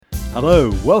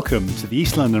Hello, welcome to the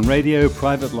East London Radio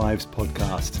Private Lives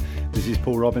podcast. This is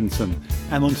Paul Robinson,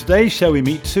 and on today's show we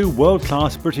meet two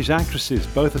world-class British actresses,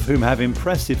 both of whom have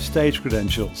impressive stage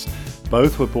credentials.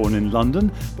 Both were born in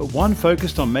London, but one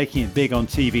focused on making it big on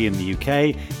TV in the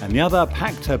UK, and the other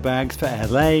packed her bags for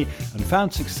LA and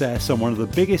found success on one of the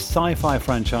biggest sci-fi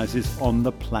franchises on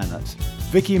the planet.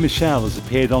 Vicky Michelle has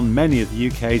appeared on many of the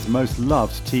UK's most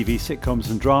loved TV sitcoms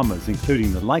and dramas,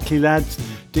 including The Likely Lads,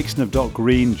 Dixon of Dock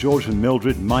Green, George and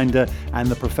Mildred, Minder, and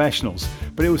The Professionals.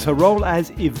 But it was her role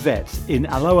as Yvette in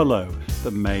Allo Allo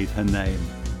that made her name.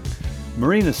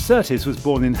 Marina Sirtis was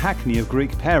born in Hackney of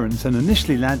Greek parents and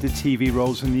initially landed TV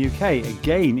roles in the UK,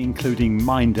 again including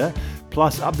Minder,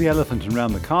 plus Up the Elephant and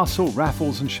Round the Castle,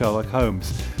 Raffles and Sherlock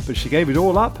Holmes. But she gave it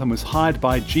all up and was hired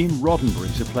by Gene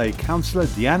Roddenberry to play Counsellor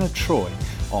Deanna Troi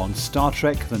on Star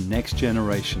Trek The Next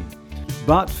Generation.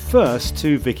 But first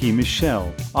to Vicky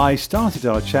Michelle. I started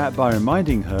our chat by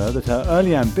reminding her that her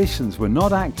early ambitions were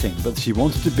not acting, but she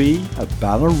wanted to be a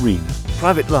ballerina.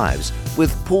 Private Lives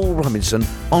with Paul Robinson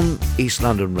on East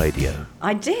London Radio.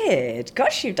 I did.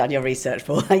 Gosh, you've done your research,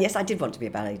 Paul. Yes, I did want to be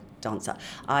a ballet dancer.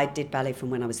 I did ballet from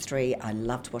when I was 3. I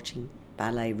loved watching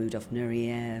ballet, Rudolf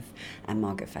Nureyev and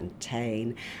Margot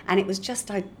Fonteyn. And it was just,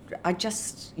 I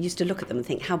just used to look at them and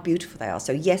think how beautiful they are.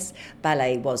 So yes,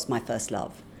 ballet was my first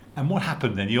love. And what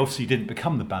happened then? You obviously didn't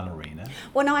become the ballerina.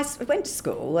 Well, no, I went to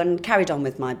school and carried on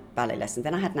with my ballet lessons.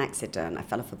 Then I had an accident. I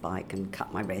fell off a bike and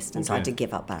cut my wrist, and so I had to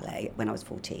give up ballet when I was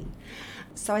 14.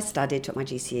 So I studied, took my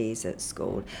GCEs at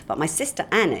school. But my sister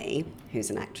Annie, who's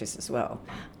an actress as well,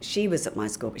 she was at my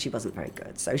school, but she wasn't very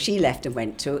good. So she left and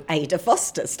went to Ada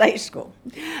Foster Stage School.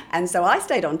 And so I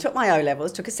stayed on, took my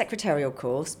O-levels, took a secretarial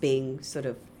course, being sort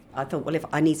of, I thought, well, if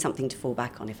I need something to fall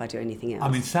back on if I do anything else. I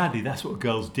mean, sadly, that's what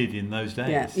girls did in those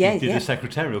days. Yeah, you did a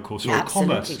secretarial course or yeah, a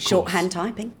commerce course. Shorthand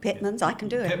typing, Pitman's, I can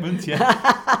do it. Pitman's,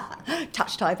 yeah.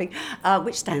 Touch typing,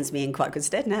 which stands me in quite good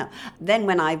stead now. Then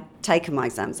when I'd taken my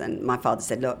exams, and my father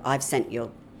said, look, I've sent your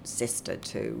sister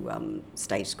to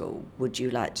stage school, would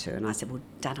you like to? And I said, well,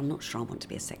 Dad, I'm not sure I want to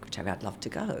be a secretary, I'd love to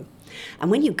go.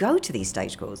 And when you go to these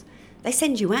stage schools, they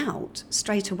send you out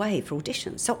straight away for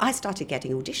auditions. So I started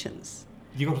getting auditions.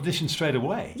 You got auditioned straight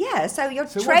away? Yeah, so you're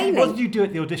so training. What did you do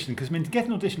at the audition? Because I mean, to get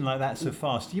an audition like that so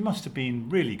fast, you must have been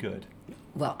really good.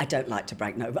 Well, I don't like to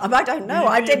brag no, I don't know.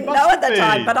 I didn't know at the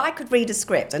time, but I could read a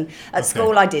script. And at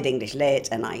school I did English Lit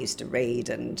and I used to read.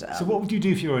 And so what would you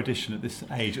do for your audition at this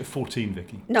age, at 14,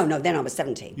 Vicky? No, then I was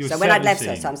 17. You were so 17. When I'd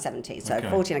left, so I'm 17. So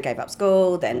 14 I gave up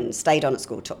school, then stayed on at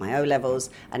school, took my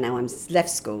O-levels, and now I'm left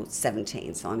school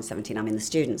 17. So I'm 17, I'm in the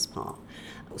students part.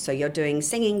 So you're doing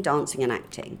singing, dancing and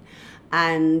acting.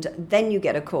 And then you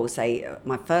get a call, say,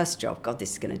 my first job, God,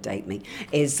 this is going to date me,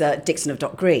 is Dixon of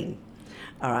Dock Green.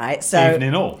 All right, so...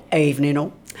 Evening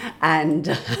all. And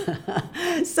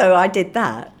so I did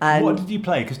that. And what did you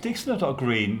play? Because Dixon of Dock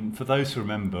Green, for those who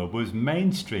remember, was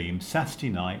mainstream Saturday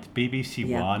night,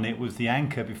 BBC One. It was the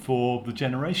anchor before the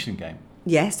Generation Game.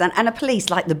 Yes, and a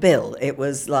police like the Bill. It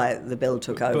was like the Bill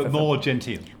took over. But more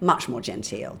genteel. Much more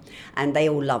genteel. And they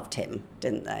all loved him,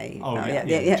 didn't they? Oh,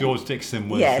 yeah. George Dixon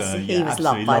was... Yes, he was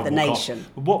loved by the nation.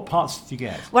 What parts did you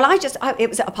get? Well, it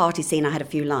was at a party scene, I had a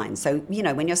few lines. So, you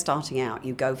know, when you're starting out,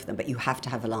 you go for them, but you have to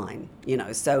have a line, you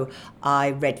know. So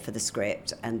I read for the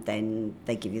script and then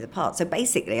they give you the part. So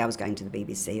basically I was going to the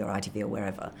BBC or ITV or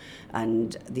wherever,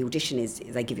 and the audition is,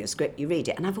 they give you a script, you read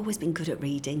it. And I've always been good at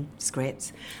reading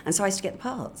scripts. And so I used to get the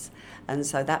parts, and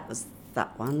so that was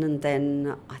that one. And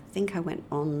then I think I went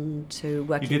on to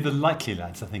work. You did The Likely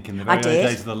Lads, I think, in the very early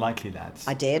days of The Likely Lads.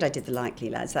 I did The Likely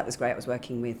Lads. That was great. I was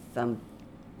working with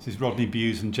this is Rodney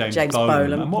Bewes and James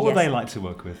Bolam. And what were they like to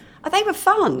work with? Oh, they were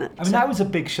fun. I mean, that was a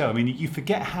big show. I mean, you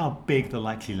forget how big The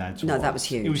Likely Lads was. No, that was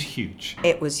huge. It was huge.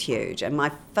 It was huge. And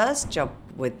my first job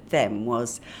with them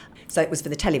was, so it was for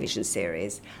the television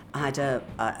series. I had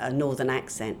a northern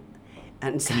accent.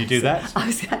 And Can you do that? I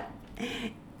was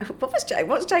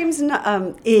What's James?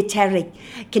 Here, Terry,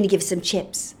 can you give us some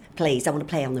chips, please? I want to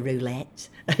play on the roulette.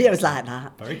 It was like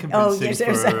that. Very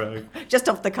convincing just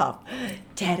off the cuff.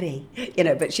 Terry, you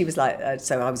know, but she was like,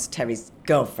 so I was Terry's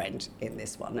girlfriend in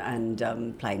this one,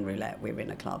 and playing roulette. We were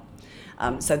in a club.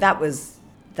 So that was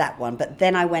that one. But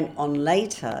then I went on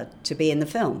later to be in the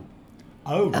film.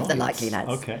 Of The Likely Lads.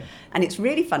 Okay. And it's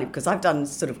really funny because I've done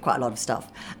sort of quite a lot of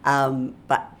stuff.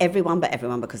 But everyone,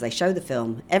 because they show the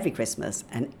film every Christmas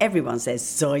and everyone says,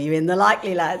 saw you in The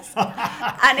Likely Lads.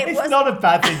 And it's not a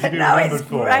bad thing to be remembered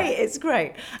for. No, it's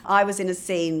great. I was in a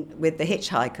scene with the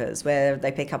Hitchhikers where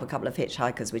they pick up a couple of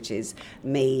hitchhikers, which is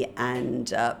me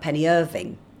and Penny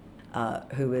Irving,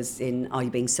 who was in Are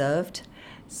You Being Served?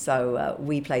 So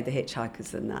we played the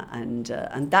hitchhikers and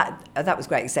that was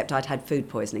great, except I'd had food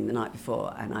poisoning the night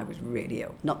before and I was really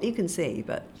ill. Not that you can see,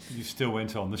 but... You still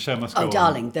went on. The show must go on. Oh,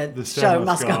 darling, the show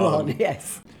must go on,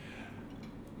 yes.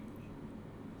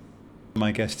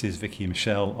 My guest is Vicky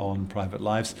Michelle on Private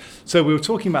Lives. So we were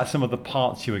talking about some of the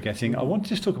parts you were getting. I want to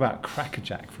just talk about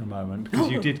Crackerjack for a moment, because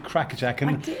you did Crackerjack,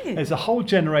 and there's a whole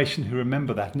generation who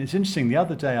remember that. And it's interesting, the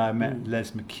other day I met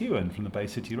Les McEwen from the Bay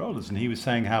City Rollers, and he was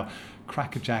saying how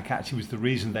Crackerjack actually was the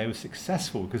reason they were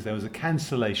successful, because there was a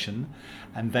cancellation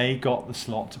and they got the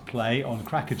slot to play on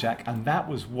Crackerjack, and that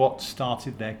was what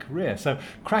started their career. So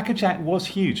Crackerjack was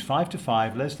huge. 5 to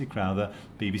 5, Leslie Crowther,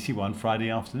 BBC One, Friday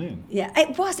afternoon. Yeah,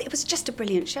 it was just a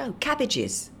brilliant show.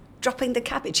 Cabbages, dropping the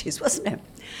cabbages, wasn't it?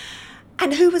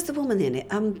 And who was the woman in it?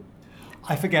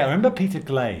 I forget. I remember Peter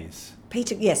Glaze.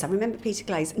 Yes, I remember Peter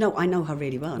Glaze. No, I know her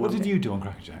really well. What did you do on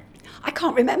Crackerjack? I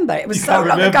can't remember. It was so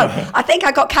long ago. I think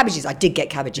I got cabbages. I did get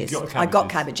cabbages. I got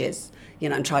cabbages,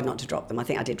 and tried not to drop them. I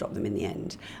think I did drop them in the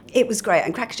end. It was great.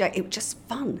 And Crackerjack, it was just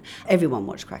fun. Everyone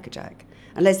watched Crackerjack.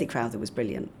 And Leslie Crowther was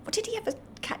brilliant. What did he have a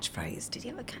catchphrase? Did he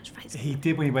have a catchphrase? He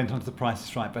did when he went on to The Price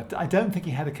is Right, but I don't think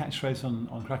he had a catchphrase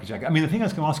on Crackerjack. I mean, the thing I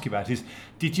was going to ask you about is,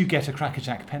 did you get a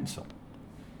Crackerjack pencil?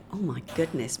 Oh my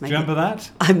goodness! Maybe. Do you remember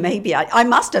that? I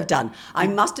must have done. I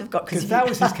must have got, because that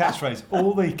was his catchphrase.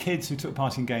 All the kids who took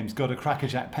part in games got a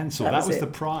Crackerjack pencil. That was the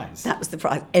prize. That was the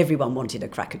prize. Everyone wanted a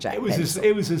Crackerjack pencil.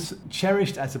 It was as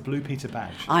cherished as a Blue Peter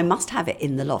badge. I must have it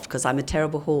in the loft because I'm a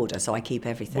terrible hoarder, so I keep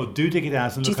everything. Well, do dig it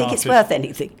out and look after it. Do you think it's worth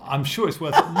anything? I'm sure it's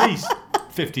worth at least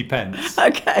 50 pence.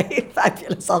 Okay,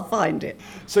 fabulous. I'll find it.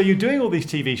 So you're doing all these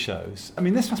TV shows. I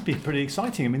mean, this must be pretty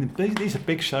exciting. I mean, these are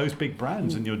big shows, big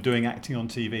brands, and you're doing acting on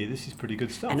TV. This is pretty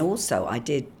good stuff. And also, I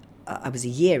was a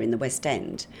year in the West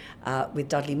End with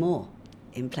Dudley Moore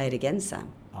in Play It Again,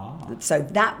 Sam. So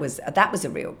that was a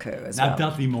real coup as well. Now,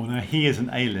 Dudley Moore, he is an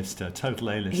A-lister, total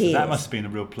A-lister. That must have been a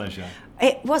real pleasure.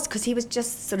 It was, because he was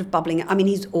just sort of bubbling. I mean,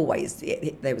 he's always...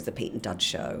 There was the Pete and Dud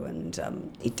show,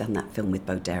 and he'd done that film with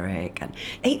Bo Derek.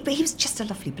 But he was just a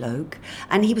lovely bloke,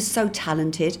 and he was so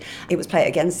talented. It was Play It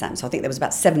Again, Sam, so I think there was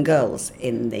about 7 girls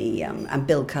in the... and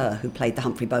Bill Kerr, who played the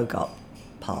Humphrey Bogart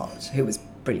part, who was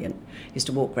brilliant. Used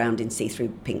to walk around in see-through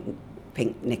pink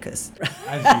knickers.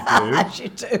 As you do. As you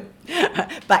do.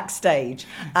 Backstage.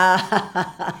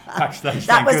 Backstage,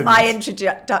 that was my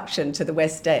introduction to the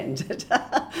West End.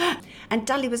 And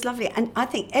Dudley was lovely. And I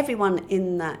think everyone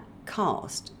in that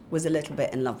cast was a little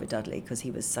bit in love with Dudley because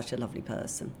he was such a lovely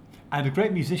person. And a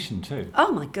great musician too.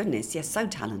 Oh my goodness, yes, so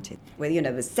talented. Well,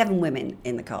 there's 7 women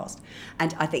in the cast.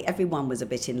 And I think everyone was a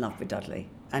bit in love with Dudley.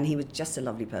 And he was just a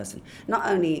lovely person. Not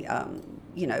only,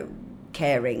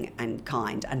 caring and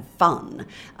kind and fun,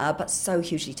 but so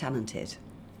hugely talented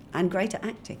and great at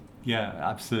acting. Yeah,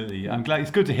 absolutely. I'm glad.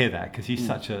 It's good to hear that, because he's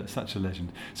such a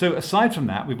legend. So aside from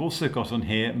that, we've also got on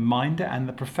here Minder and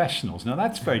the Professionals. Now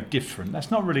that's very different. That's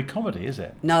not really comedy, is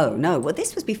it? No. Well,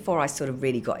 this was before I sort of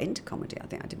really got into comedy. I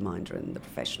think I did Minder and the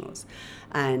Professionals.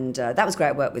 And that was great.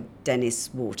 I worked with Dennis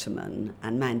Waterman,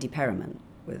 and Mandy Perriman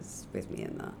was with me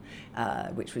in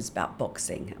that, which was about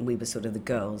boxing, and we were sort of the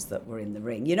girls that were in the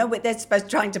ring. They're supposed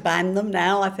to trying to ban them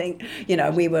now, I think.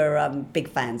 We were big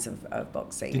fans of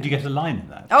boxing. Did you get a line in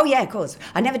that? Oh yeah, of course.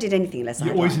 I never did anything unless I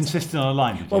had always lines. Insisted on a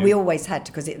line, did you? Well, we always had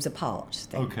to, because it was a part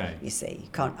thing. Okay. You see, you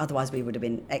can't. Otherwise, we would have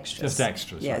been extras. Just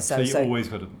extras. Yeah. Right. So you always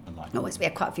got a line. Always. We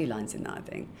had quite a few lines in that, I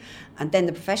think. And then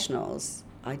the Professionals,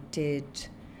 I did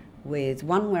with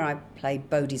one where I played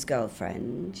Bodie's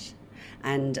girlfriend,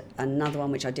 and another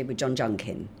one which I did with John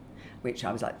Junkin, which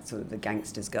I was like sort of the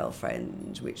gangster's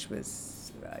girlfriend, which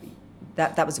was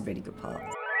that was a really good part.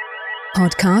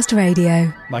 Podcast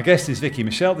Radio. My guest is Vicky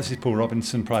Michelle. This is Paul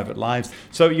Robinson, Private Lives.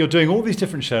 So you're doing all these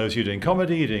different shows. You're doing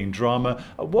comedy, you're doing drama.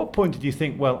 At what point did you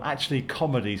think, well, actually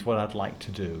comedy is what I'd like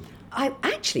to do? I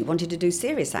actually wanted to do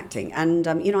serious acting, and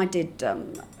I did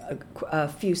a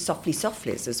few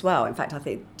softlies as well. In fact, I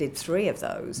think I did 3 of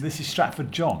those. This is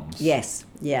Stratford Johns? Yes,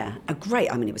 yeah.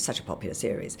 It was such a popular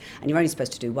series, and you're only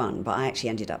supposed to do 1, but I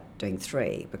actually ended up doing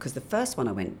 3, because the first one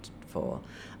I went for,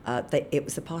 it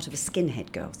was the part of a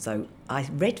skinhead girl. So I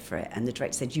read for it, and the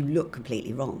director said, "You look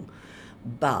completely wrong,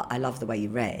 but I love the way you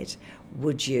read.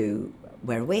 Would you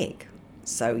wear a wig?"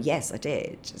 So yes, I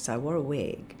did. So I wore a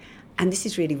wig. And this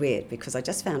is really weird, because I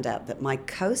just found out that my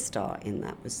co-star in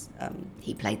that was,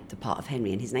 he played the part of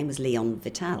Henry, and his name was Leon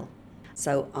Vittal.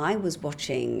 So I was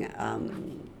watching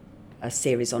a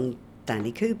series on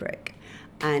Stanley Kubrick,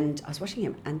 and I was watching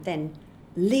him, and then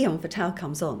Leon Vittal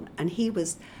comes on, and he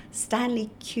was Stanley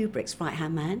Kubrick's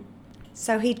right-hand man.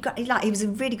 So he was a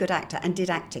really good actor and did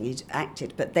acting. He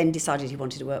acted, but then decided he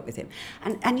wanted to work with him.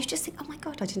 And you just think, oh my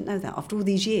God, I didn't know that. After all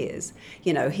these years,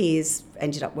 he's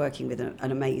ended up working with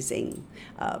an amazing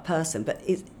person. But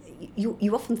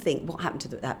you often think, what happened to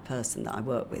that person that I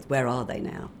work with? Where are they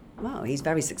now? Well, he's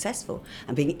very successful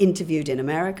and being interviewed in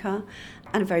America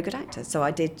and a very good actor. So I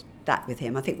did that with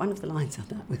him. I think one of the lines on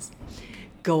that was,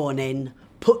 "Go on in,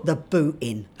 put the boot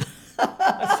in."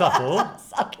 That's subtle.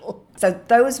 Subtle. So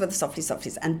those were the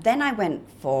softies. And then I went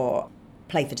for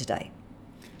Play for Today.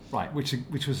 Right, which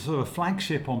was sort of a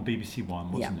flagship on BBC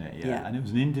One, wasn't it? Yeah. And it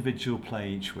was an individual play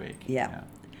each week. Yeah.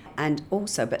 And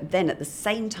also, but then at the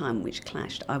same time, which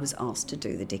clashed, I was asked to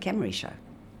do the Dick Emery show.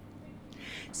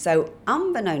 So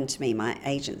unbeknown to me, my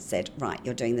agent said, right,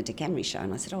 you're doing the Dick Emery show.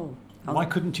 And I said, oh. Why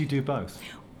couldn't you do both?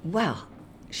 Well,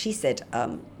 she said,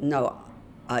 no,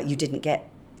 you didn't get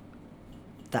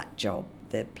that job,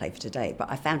 the Play for Today. But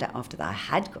I found out after that I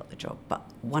had got the job, but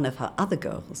one of her other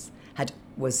girls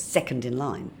was second in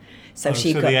line. So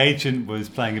the agent was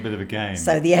playing a bit of a game.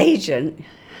 So the agent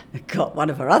got one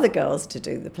of her other girls to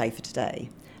do the Play for Today,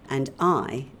 and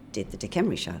I did the Dick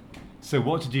Emery show. So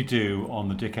what did you do on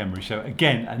the Dick Emery show?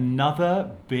 Again,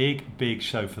 another big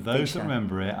show. For those that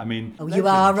remember it, I mean... Oh, you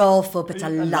are awful, but I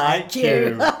like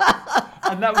you.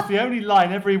 And that was the only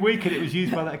line every week, and it was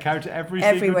used by that character every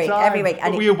single week, time. Every week.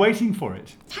 But we were waiting for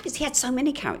it. Fabulous. He had so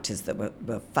many characters that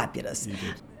were fabulous. You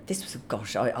did. This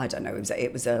was, I don't know,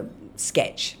 it was a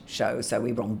sketch show, so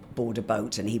we were on board a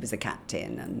boat and he was the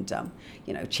captain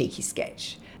and, cheeky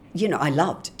sketch. I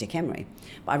loved Dick Emery,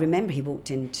 but I remember he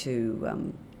walked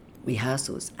into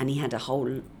rehearsals and he had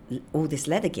all this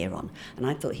leather gear on, and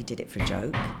I thought he did it for a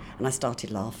joke, and I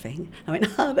started laughing. I went,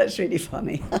 oh, that's really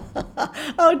funny.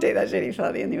 Oh, dear, that's really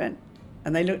funny. And he went,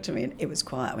 and they looked at me and it was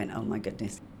quiet. I went, oh my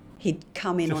goodness. He'd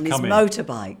come in on his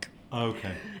motorbike.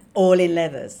 Okay. All in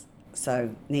leathers.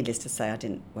 So, needless to say, I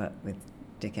didn't work with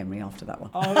Dick Emery after that one.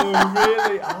 Oh,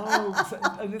 really? Oh, so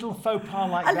a little faux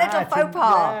pas like that. A little faux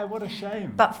pas. Yeah, what a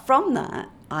shame. But from that,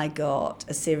 I got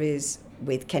a series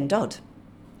with Ken Dodd.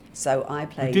 So I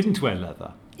played... He didn't wear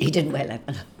leather. He didn't wear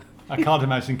leather. I can't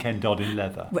imagine Ken Dodd in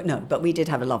leather. But we did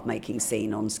have a lovemaking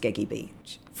scene on Skeggy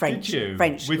Beach. Did you?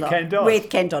 French with Ken Dodd? With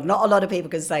Ken Dodd. Not a lot of people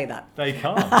can say that. They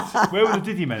can't. Where were the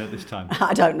Diddy men at this time?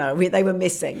 I don't know. They were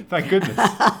missing. Thank goodness.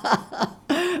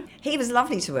 He was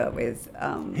lovely to work with.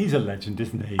 He's a legend,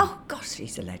 isn't he? Oh, gosh,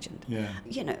 he's a legend. Yeah.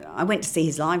 I went to see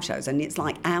his live shows, and it's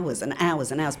like hours and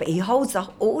hours and hours, but he holds the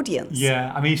audience.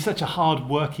 Yeah, I mean, he's such a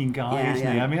hard-working guy, isn't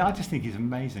he? Yeah. I mean, I just think he's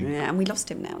amazing. Yeah, and we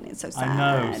lost him now, and it's so sad. I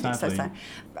know, It's sadly. so sad.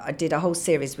 I did a whole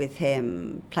series with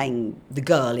him playing the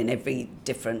girl in every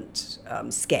different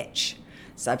sketch.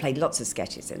 So I played lots of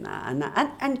sketches in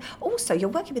that. And also you're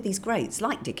working with these greats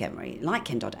like Dick Emery, like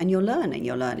Ken Dodd, and you're learning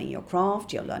your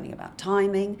craft, you're learning about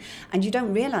timing, and you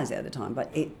don't realise it at the time,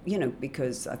 but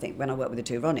because I think when I worked with the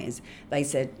two Ronnies, they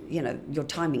said, your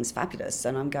timing's fabulous,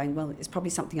 and I'm going, well, it's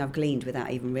probably something I've gleaned without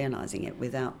even realising it,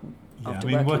 Yeah, I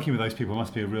mean, working with those people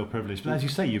must be a real privilege. But as you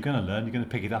say, you're going to learn, you're going to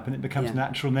pick it up, and it becomes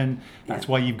natural. And then that's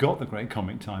why you've got the great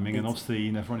comic timing. And obviously,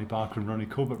 if Ronnie Barker and Ronnie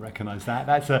Corbett recognise that,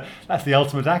 that's the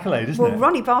ultimate accolade, isn't it? Well,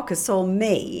 Ronnie Barker saw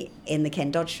me in the Ken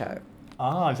Dodd show.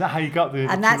 Ah, is that how you got the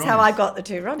And two that's how Ronnies? I got the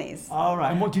two Ronnies. All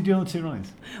right. And what did you do on the two Ronnies?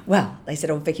 Well, they said,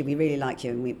 oh, Vicky, we really like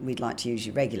you, and we'd like to use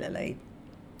you regularly.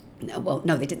 No,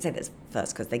 they didn't say this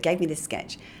first, because they gave me this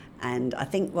sketch, and I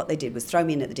think what they did was throw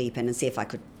me in at the deep end and see if I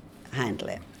could handle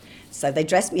it. So they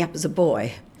dressed me up as a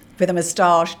boy with a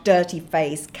moustache, dirty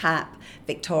face, cap,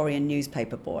 Victorian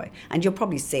newspaper boy. And you'll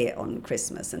probably see it on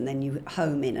Christmas. And then you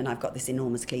home in, and I've got this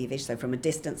enormous cleavage. So from a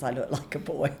distance, I look like a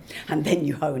boy. And then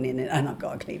you hone in, and I've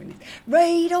got a cleavage.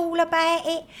 Read all about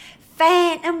it.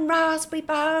 Phantom raspberry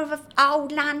bar of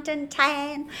old London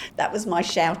tan. That was my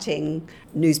shouting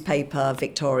newspaper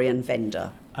Victorian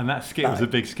vendor. And that skit was a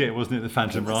big skit, wasn't it? The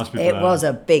Phantom Raspberry It Blur. was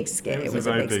a big skit. It was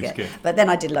a very big skit. But then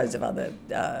I did loads of other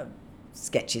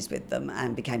sketches with them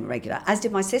and became a regular, as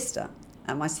did my sister.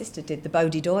 And my sister did the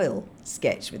Bodie Doyle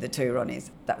sketch with the two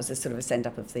Ronnies. That was a sort of a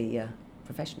send-up of the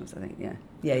professionals, I think, yeah.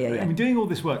 I mean, doing all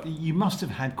this work, you must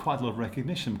have had quite a lot of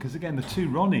recognition, because again, the two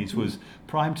Ronnies was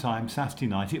prime time Saturday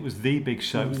night. It was the big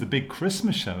show. It was the big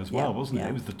Christmas show as well, wasn't it?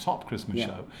 It was the top Christmas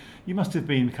show. You must have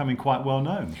been becoming quite well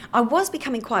known. I was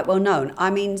becoming quite well known.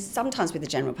 I mean, sometimes with the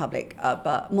general public,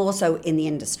 but more so in the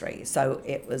industry. So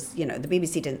it was, the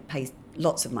BBC didn't pay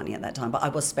lots of money at that time, but I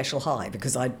was special high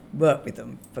because I'd worked with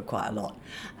them for quite a lot.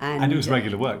 And it was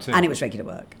regular work too. And it was regular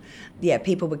work. Yeah,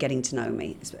 people were getting to know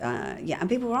me. And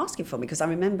people were asking for me because I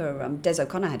remember Des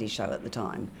O'Connor had his show at the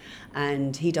time,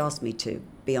 and he'd asked me to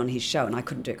be on his show, and I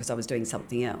couldn't do it because I was doing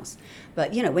something else.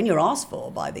 But, you know, when you're asked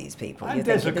for by these people, and you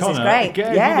Des think, O'Connor, this is great.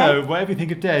 Again, yeah. you know, whatever you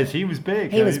think of Des, he was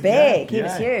big. He was big. He Yeah.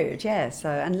 was huge, yeah. So,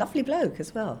 and lovely bloke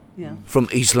as well, yeah. From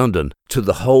East London to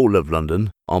the whole of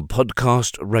London on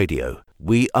podcast radio.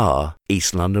 We are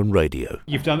East London Radio.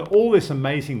 You've done all this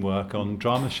amazing work on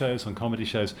drama shows, on comedy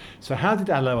shows. So how did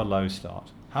Allo Allo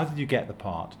start? How did you get the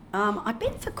part? I've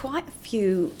been for quite a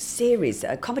few series,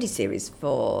 comedy series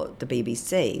for the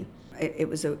BBC. It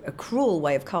was a cruel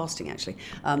way of casting, actually,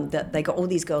 that they got all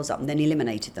these girls up and then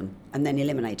eliminated them, and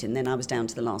then I was down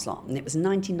to the last lot. And it was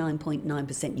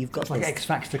 99.9% you've got It's like this. X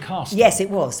Factor casting. Yes, it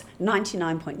was.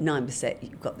 99.9%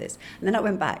 you've got this. And then I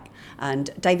went back, and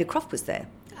David Croft was there.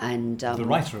 And The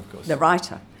writer, of course. The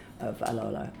writer of Allo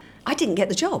Allo. I didn't get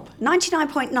the job.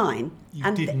 99.9.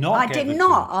 You did not I get did the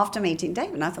not job. after meeting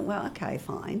David. And I thought, well, okay,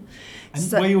 fine. And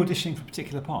So- were you auditioning for a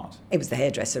particular part? it was the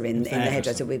hairdresser in the hairdresser.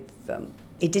 hairdresser with.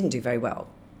 It didn't do very well,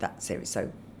 that series,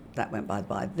 so that went by the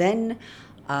by. Then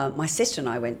my sister and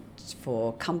I went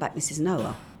for Come Back Mrs.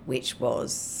 Noah, which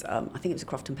was, I think it was a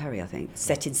Crofton Perry,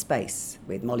 set in space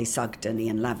with Molly Sugden,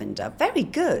 Ian Lavender. Very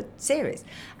good series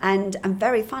and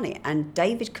very funny. And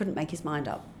David couldn't make his mind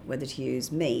up whether to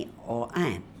use me or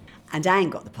Anne. And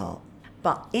Anne got the part.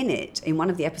 But in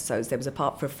one of the episodes, there was a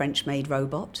part for a French-made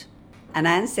robot. And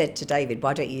Anne said to David,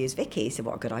 why don't you use Vicky? He said,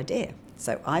 what a good idea.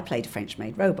 So I played a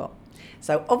French-made robot.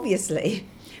 So obviously,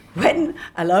 when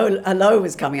Allo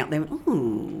was coming up, they went,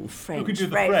 oh,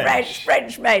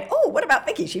 French-made. Oh, what about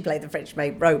Vicky? She played the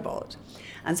French-made robot.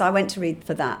 And so I went to read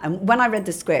for that. And when I read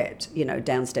the script, you know,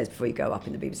 downstairs before you go up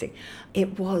in the BBC,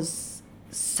 it was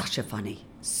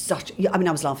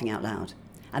I was laughing out loud.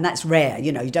 And that's rare,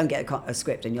 you know, you don't get a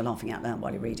script and you're laughing out loud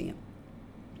while you're reading it.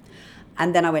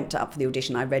 And then I went up for the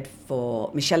audition. I read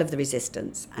for Michelle of the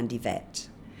Resistance and Yvette.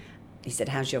 He said,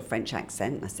 how's your French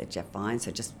accent? And I said, yeah, fine.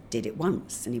 So I just did it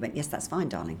once. And he went, yes, that's fine,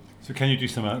 darling. So can you do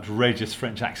some outrageous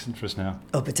French accent for us now?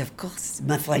 Oh, but of course,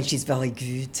 my French is very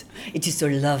good. It is so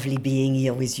lovely being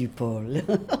here with you, Paul.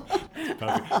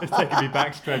 Perfect. It's taking me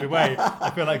back straight away. I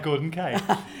feel like Gordon Kay.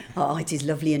 Oh, it is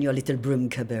lovely in your little broom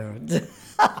cupboard.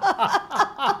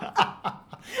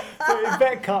 So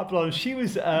Yvette Carte Blanche, she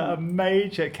was a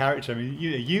major character. I mean,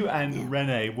 you and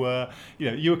Renee were,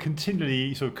 you were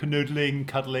continually sort of canoodling,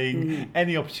 cuddling.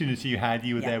 Any opportunity you had,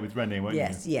 you were there with Renee, weren't you?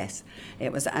 Yes.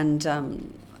 It was, and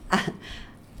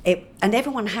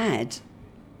everyone had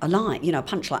a line, a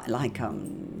punchline like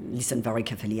listen very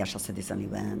carefully, I shall say this only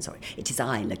once, or it is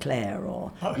I, Leclerc,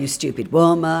 or you stupid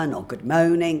woman, or good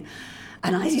morning.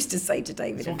 And I used to say to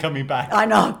David, it's all coming back. I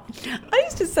know. I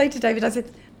used to say to David, I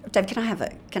said, Dave, can I have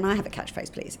a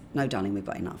catchphrase, please? No, darling, we've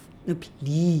got enough. No,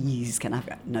 please, can I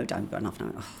have no, darling, we've got enough.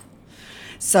 No. Oh.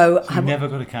 So you never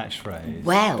got a catchphrase.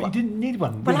 Well, but you didn't need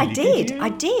one. Well, really, I did. Did you? I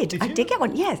did. Did I you? did get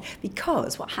one. Yes,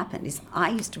 because what happened is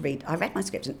I read my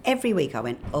script, and every week I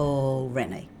went, oh,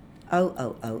 Renee,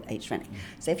 O-O-O-H, Renee.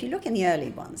 So if you look in the early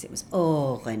ones, it was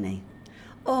oh, Renee.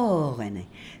 Oh, Renee.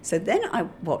 So then I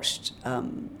watched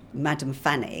Madame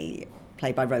Fanny,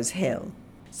 played by Rose Hill.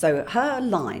 So her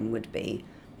line would be,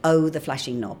 oh, the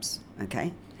flashing knobs,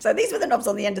 okay? So these were the knobs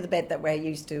on the end of the bed that where you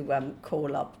used to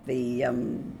call up the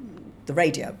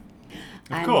radio.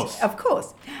 Of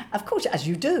course, as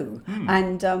you do.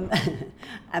 And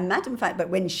and Madame Fanny, but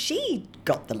when she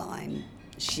got the line,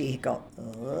 she got,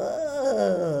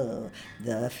 oh,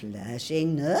 the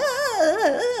flashing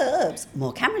knobs.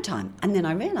 More camera time. And then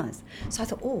I realised. So I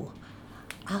thought, oh,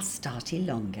 I'll start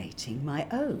elongating my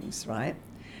O's, right?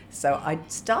 So I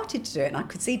started to do it, and I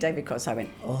could see David Cross. I went,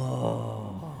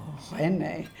 oh,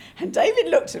 Renee. And David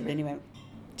looked at me, and he went,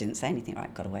 didn't say anything,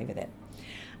 right, got away with it.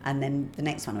 And then the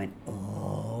next one I went,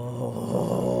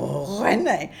 oh,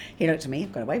 Renee. He looked at me,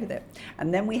 got away with it.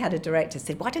 And then we had a director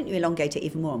said, why don't you elongate it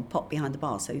even more and pop behind the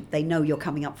bar so they know you're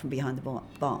coming up from behind the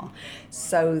bar.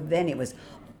 So then it was,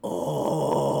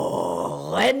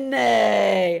 oh,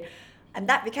 Renee. And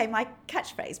that became my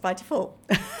catchphrase by default.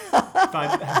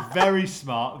 Very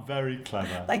smart, very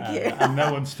clever. Thank you. And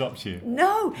no one stopped you.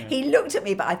 No, he looked at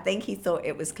me, but I think he thought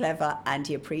it was clever and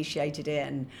he appreciated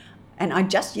it. And I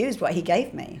just used what he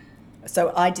gave me.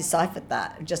 So I deciphered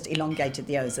that, just elongated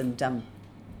the O's. And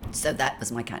So that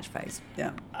was my catchphrase.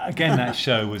 Yeah. Again, that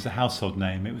show was a household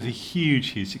name. It was a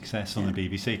huge success on the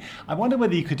BBC. I wonder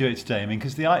whether you could do it today. I mean,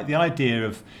 because the idea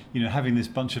of having this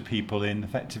bunch of people in,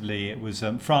 effectively, it was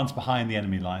France behind the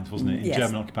enemy lines, wasn't it, in Yes.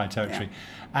 German occupied territory. Yeah.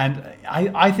 And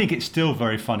I think it's still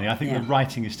very funny. I think the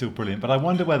writing is still brilliant. But I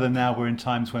wonder whether now we're in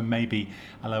times when maybe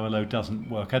Hello Hello doesn't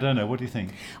work. I don't know. What do you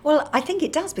think? Well, I think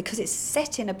it does, because it's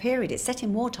set in a period. It's set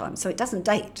in wartime, so it doesn't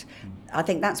date. I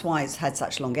think that's why it's had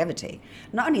such longevity.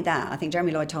 Not only that, I think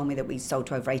Jeremy Lloyd told me that we sold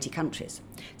to over 80 countries.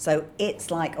 So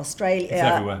it's like Australia. It's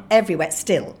everywhere. Everywhere,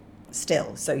 still.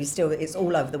 So it's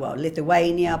all over the world.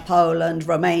 Lithuania, Poland,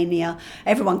 Romania.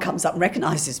 Everyone comes up and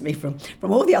recognises me from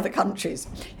all the other countries.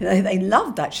 They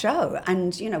loved that show.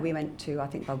 And, we went to, I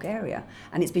think, Bulgaria.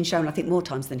 And it's been shown, I think, more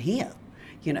times than here.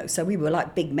 So we were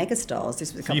like big megastars.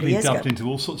 This was a couple of years ago. You've been dubbed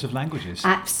into all sorts of languages.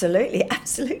 Absolutely.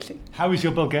 How is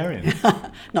your Bulgarian?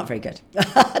 Not very good.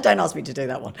 Don't ask me to do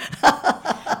that one.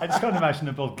 I just can't imagine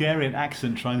a Bulgarian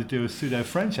accent trying to do a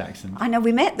pseudo-French accent. I know,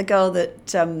 we met the girl that,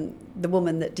 the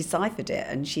woman that deciphered it,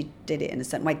 and she did it in a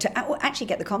certain way to actually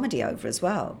get the comedy over as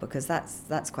well, because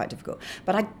that's quite difficult.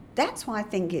 But that's why I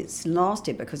think it's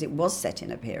lasted, because it was set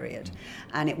in a period,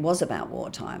 and it was about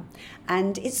wartime.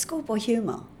 And it's schoolboy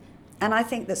humour. And I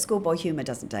think that schoolboy humour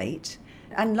doesn't date.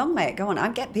 And long may it go on. I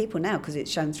get people now, because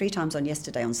it's shown 3 times on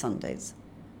Yesterday on Sundays.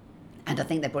 And I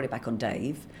think they brought it back on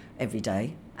Dave every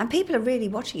day. And people are really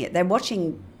watching it. They're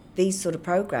watching these sort of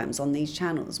programmes on these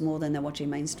channels more than they're watching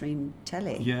mainstream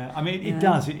telly. Yeah, I mean, it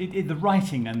does. The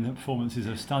writing and the performances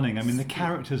are stunning. I mean, the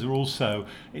characters are also,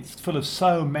 it's full of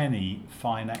so many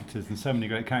fine actors and so many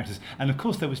great characters. And of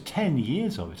course, there was 10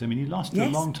 years of it. I mean, it lasted a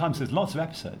long time, so there's lots of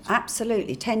episodes.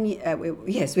 Absolutely. 10 years.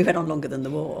 Yes, we went on longer than the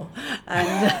war.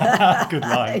 And, good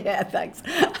line. Yeah, thanks.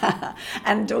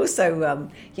 And also,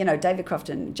 David Croft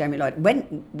and Jeremy Lloyd,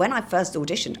 when I first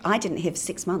auditioned, I didn't hear for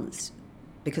 6 months,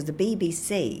 because the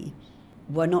BBC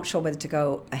were not sure whether to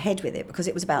go ahead with it, because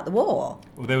it was about the war.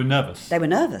 Well, they were nervous. They were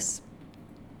nervous.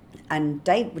 And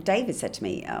David said to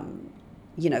me,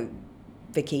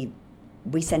 Vicky,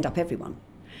 we send up everyone.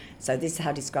 So this is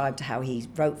how described how he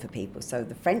wrote for people. So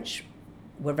the French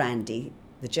were randy,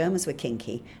 the Germans were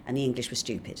kinky, and the English were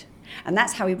stupid. And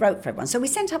that's how he wrote for everyone. So we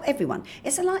sent up everyone.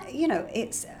 It's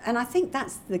and I think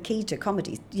that's the key to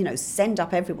comedy, send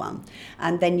up everyone,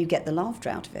 and then you get the laughter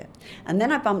out of it. And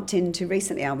then I bumped into,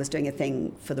 recently I was doing a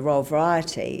thing for the Royal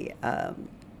Variety. I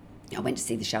went to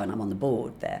see the show, and I'm on the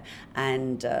board there,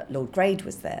 and Lord Grade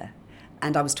was there.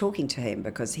 And I was talking to him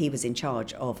because he was in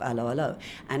charge of Hello Hello.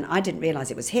 And I didn't realise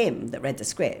it was him that read the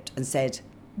script and said,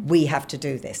 we have to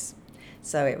do this.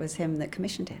 So it was him that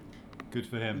commissioned it. Good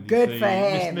for him. Good for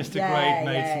him. Mr. Grade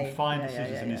made some fine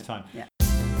decisions in his time. Yeah.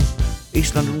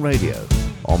 East London Radio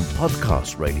on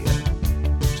Podcast Radio.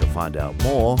 To find out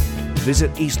more,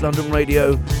 visit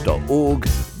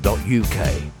eastlondonradio.org.uk.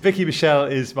 Vicky Michelle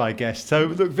is my guest. So,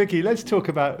 look, Vicky, let's talk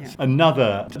about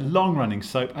another long-running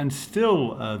soap, and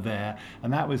still there,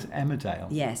 and that was Emmerdale.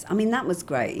 Yes, I mean, that was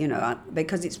great,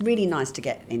 because it's really nice to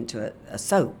get into a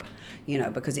soap,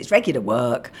 because it's regular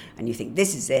work, and you think,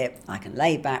 this is it, I can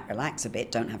lay back, relax a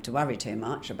bit, don't have to worry too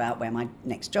much about where my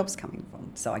next job's coming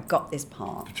from. So I got this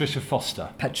part. Patricia Foster,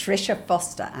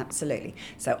 absolutely.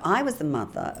 So I was the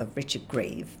mother of Richard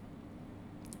Grieve,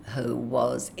 who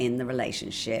was in the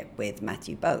relationship with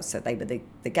Matthew Bose. So they were the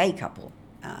gay couple,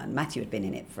 and Matthew had been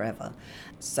in it forever.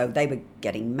 So they were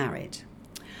getting married.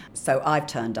 So I've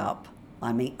turned up.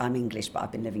 I'm English, but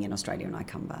I've been living in Australia, and I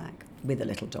come back with a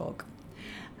little dog.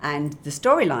 And the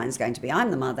storyline is going to be,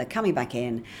 I'm the mother coming back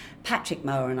in. Patrick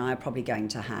Moore and I are probably going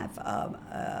to have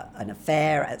an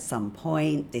affair at some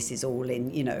point. This is all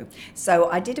in, So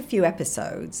I did a few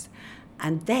episodes,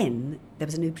 and then there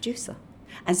was a new producer.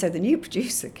 And so the new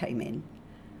producer came in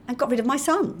and got rid of my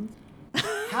son.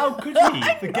 How could he?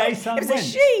 The gay son It was went. a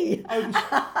she. And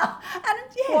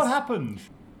Yes. what happened?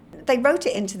 They wrote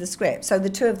it into the script, so the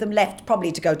two of them left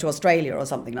probably to go to Australia or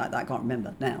something like that. I can't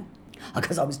remember now,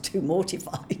 because I was too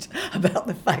mortified about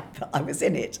the fact that I was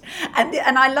in it.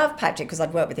 And I love Patrick, because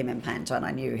I'd worked with him in Panto and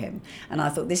I knew him, and I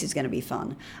thought this is going to be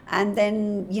fun. And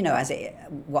then,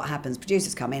 what happens,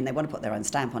 producers come in, they want to put their own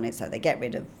stamp on it, so they get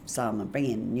rid of some and bring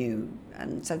in new,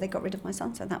 and so they got rid of my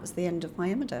son, so that was the end of my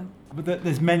Emmerdale. But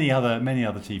there's many other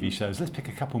TV shows. Let's pick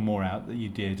a couple more out that you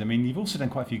did. I mean, you've also done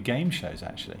quite a few game shows,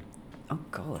 actually. Oh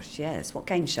gosh, yes. What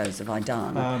game shows have I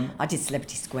done? I did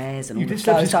Celebrity Squares and all You the did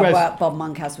Celebrity shows I Squares. worked. Bob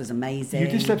Monkhouse was amazing. You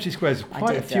did Celebrity Squares,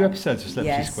 quite a few episodes of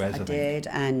Celebrity Squares, I think. Yes, I did.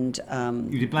 And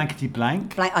you did Blankety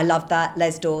Blank. I loved that.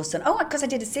 Les Dawson. Oh, because I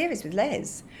did a series with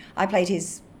Les. I played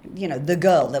his, the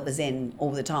girl that was in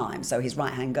all the time, so his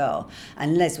right-hand girl.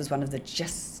 And Les was one of the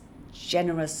just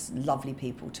generous, lovely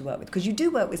people to work with. Because you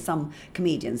do work with some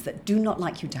comedians that do not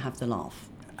like you to have the laugh.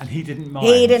 And he didn't mind.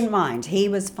 He didn't mind. He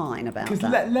was fine about that.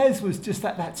 Because Les was just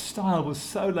that style was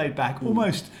so laid back,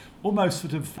 almost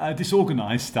sort of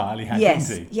disorganised style he had,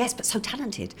 didn't he? Yes, but so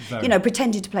talented. Very. You know,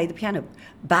 pretended to play the piano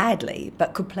badly,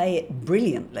 but could play it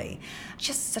brilliantly.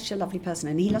 Just such a lovely person.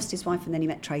 And he lost his wife, and then he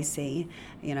met Tracy,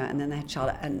 you know, and then they had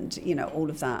Charlotte, and, you know, all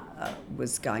of that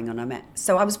was going on.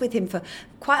 So I was with him for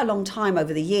quite a long time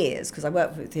over the years, because I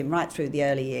worked with him right through the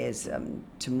early years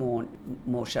to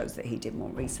more shows that he did more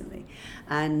recently.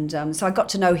 And so I got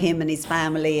to know him and his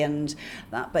family and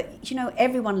that. But, you know,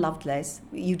 everyone loved Les.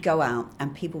 You'd go out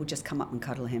and people would just come up and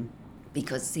cuddle him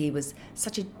because he was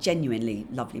such a genuinely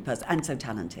lovely person and so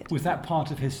talented. Was that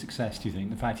part of his success, do you think?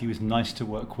 The fact he was nice to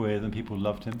work with and people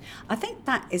loved him? I think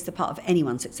that is the part of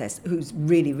anyone's success who's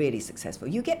really, really successful.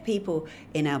 You get people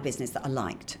in our business that are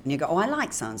liked. And you go, oh, I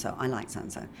like so-and-so, I like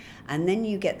so-and-so. And then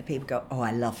you get the people go, oh,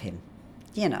 I love him.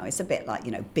 You know, it's a bit like,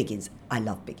 you know, Biggins. I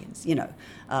love Biggins, you know.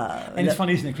 And it's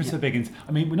funny, isn't it, Christopher Biggins?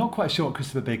 I mean, we're not quite sure what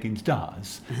Christopher Biggins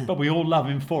does, but we all love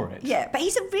him for it. Yeah, but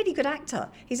he's a really good actor.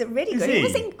 He's a really good... He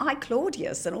was in I,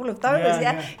 Claudius and all of those,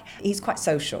 Yeah. He's quite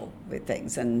social with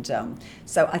things, and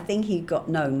so I think he got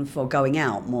known for going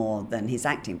out more than his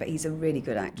acting, but he's a really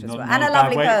good actor as well. And a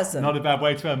lovely person. Not a bad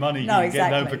way to earn money. No, you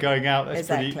get known for going out. That's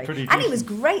pretty decent. And he was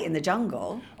great in The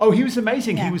Jungle. Oh, he was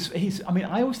amazing. Yeah. I mean,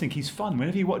 I always think he's fun.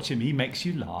 Whenever you watch him, he makes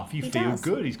you laugh. You feel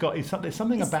good. There's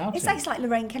something about him. It's like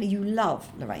Lorraine Kelly. You love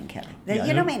Lorraine Kelly. Yeah,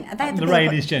 you know what I mean? And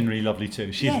Lorraine is generally lovely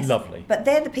too. She's lovely. But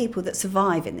they're the people that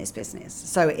survive in this business.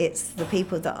 So it's the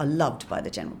people that are loved by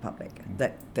the general public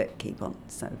that keep on.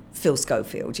 So Phil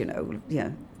Schofield, you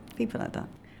know, people like that.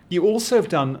 You also have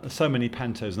done so many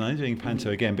pantos, and I'm doing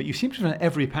panto again, but you seem to have done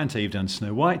every panto. You've done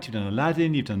Snow White, you've done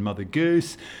Aladdin, you've done Mother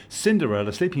Goose,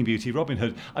 Cinderella, Sleeping Beauty, Robin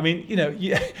Hood. I mean, you know, do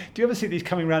you ever see these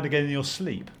coming round again in your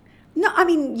sleep? No, I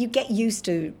mean, you get used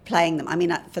to playing them. I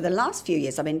mean, for the last few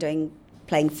years, I've been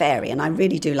playing Fairy, and I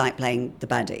really do like playing the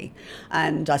baddie.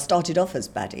 And I started off as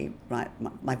baddie, right?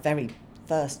 My very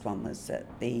first one was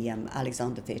at the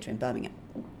Alexander Theatre in Birmingham.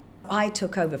 I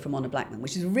took over from Honor Blackman,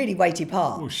 which is a really weighty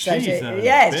part. Oh, she's she's not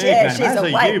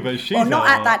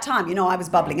at that time. You know, I was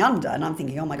bubbling under, and I'm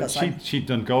thinking, oh my God. She'd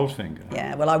done Goldfinger.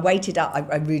 Yeah, well, I waited up.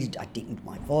 I deepened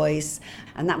my voice,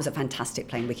 and that was a fantastic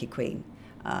playing Wicked Queen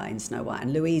in Snow White.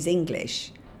 And Louise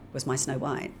English was my Snow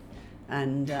White.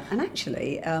 And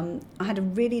actually, I had a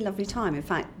really lovely time. In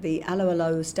fact, the Allo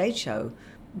Allo stage show,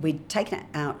 we'd taken it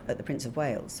out at the Prince of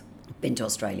Wales, been to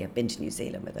Australia, been to New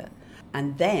Zealand with it.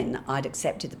 And then I'd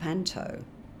accepted the panto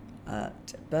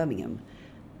at Birmingham,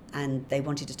 and they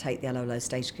wanted to take the Allo Allo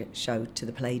stage show to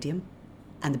the Palladium,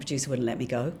 and the producer wouldn't let me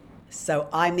go. So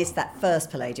I missed that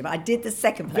first Palladium. I did the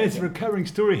second Palladium. There's a recurring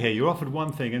story here. You're offered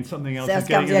one thing and something else is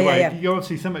getting in the way. Yeah. You're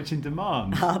obviously so much in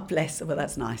demand. Ah, bless. Well,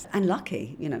 that's nice. And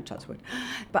lucky, you know, touch wood.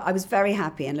 But I was very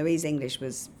happy, and Louise English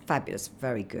was fabulous,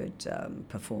 very good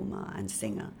performer and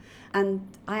singer. And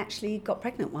I actually got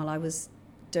pregnant while I was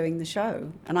doing the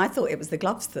show, and I thought it was the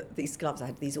gloves I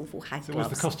had these awful hag gloves. So was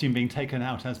the costume being taken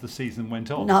out as the season went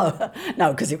on?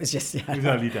 No, because it was just it was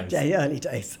early days. Yeah, early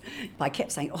days. But I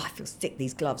kept saying, I feel sick,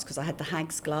 these gloves, because I had the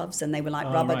hag's gloves, and they were like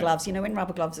rubber gloves, you know, when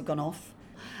rubber gloves have gone off.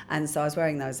 And so I was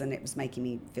wearing those, and it was making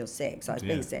me feel sick. So I was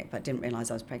being sick, but didn't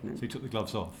realise I was pregnant. So you took the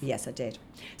gloves off? Yes, I did.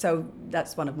 So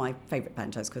that's one of my favourite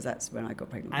pantos, because that's when I got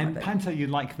pregnant. And panto you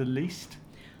like the least?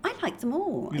 I like them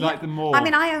all. You like them all? I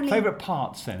mean, I only... Favourite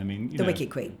parts then? I mean, the Wicked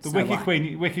Queen. The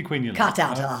Wicked Queen you like. Cut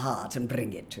out her heart and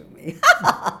bring it to me.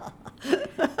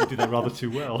 You did that rather too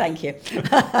well. Thank you.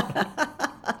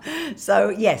 So,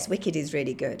 yes, Wicked is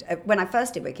really good. When I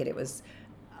first did Wicked, it was...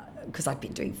 because I've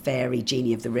been doing Fairy,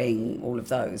 Genie of the Ring, all of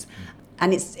those.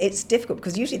 And it's difficult,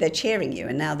 because usually they're cheering you,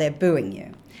 and now they're booing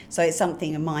you. So it's a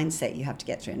mindset you have to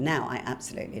get through. And now I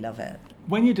absolutely love it.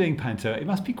 When you're doing panto, it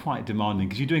must be quite demanding,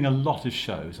 because you're doing a lot of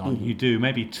shows, aren't you? You do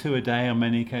maybe 2 a day on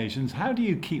many occasions. How do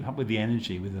you keep up with the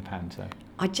energy with the panto?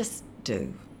 I just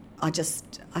do. I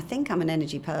think I'm an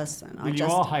energy person. You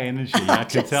are high energy, I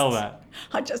can tell that.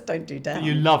 I just don't do down. But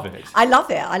you love it. I love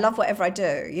it. I love whatever I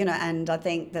do, you know, and I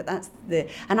think that's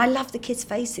and I love the kids'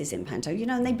 faces in panto, you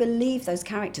know, and they believe those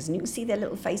characters, and you can see their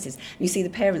little faces, and you see the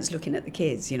parents looking at the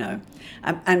kids, you know,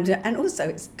 and also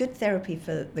it's good therapy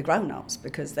for the grown-ups,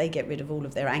 because they get rid of all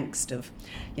of their angst of,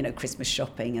 you know, Christmas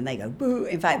shopping, and they go, boo.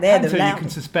 In fact, they're panto, the loudest. You can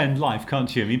suspend life,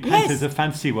 can't you? I mean, panto's a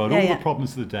fantasy world. All the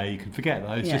problems of the day, you can forget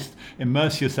those. Just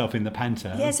immerse yourself in the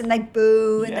panto. Yes, and they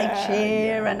boo and they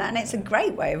cheer, and it's a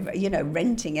great way of, you know,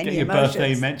 renting any emotions. Get your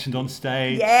birthday mentioned on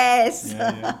stage. Yes,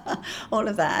 all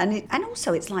of that. And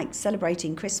also it's like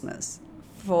celebrating Christmas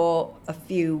for a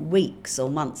few weeks or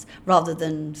months rather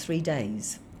than 3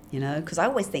 days. you know, because I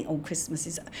always think, Christmas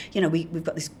is, you know, we've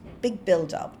got this big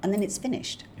build-up and then it's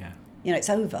finished. Yeah. You know, it's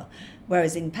over.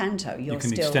 Whereas in Panto, you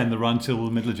can extend the run till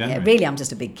the middle of January. Yeah, really, I'm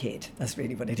just a big kid. That's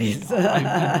really what it is.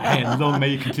 Hey, long may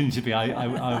you continue to be.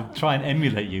 I'll try and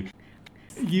emulate you.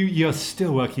 You're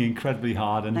still working incredibly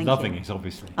hard and loving it,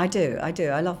 obviously. I do.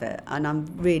 I love it. And I'm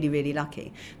really, really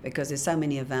lucky because there's so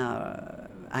many of our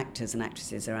actors and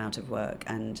actresses are out of work,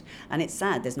 and it's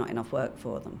sad there's not enough work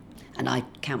for them. And I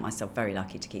count myself very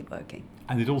lucky to keep working.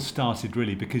 And it all started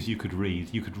really because you could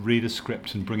read. You could read a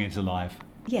script and bring it to life.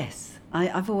 Yes,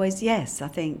 I've always, I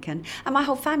think. And my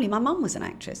whole family, my mum was an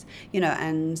actress, you know,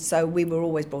 and so we were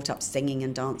always brought up singing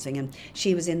and dancing, and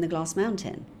she was in The Glass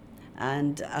Mountain,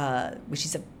 and which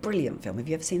is a brilliant film. Have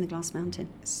you ever seen The Glass Mountain?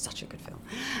 It's such a good film.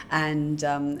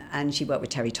 And she worked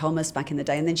with Terry Thomas back in the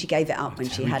day, and then she gave it up when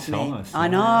she had Thomas, me. I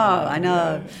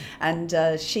know.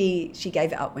 And she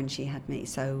gave it up when she had me.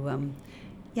 So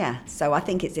so I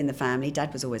think it's in the family.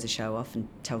 Dad was always a show-off and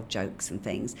told jokes and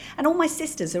things. And all my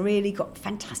sisters have really got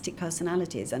fantastic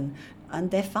personalities, and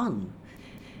they're fun.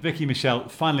 Vicky Michelle,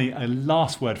 finally a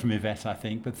last word from Yvette, I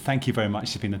think, but thank you very much.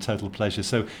 It's been a total pleasure.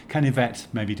 So can Yvette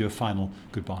maybe do a final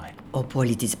goodbye? Oh, Paul,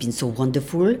 it has been so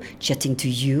wonderful chatting to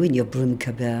you in your broom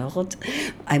cupboard.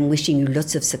 I'm wishing you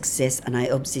lots of success, and I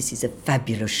hope this is a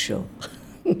fabulous show.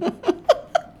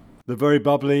 The very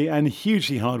bubbly and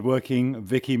hugely hard-working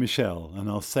Vicky Michelle, and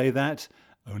I'll say that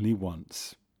only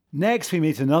once. Next, we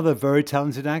meet another very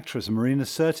talented actress, Marina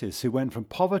Sirtis, who went from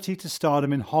poverty to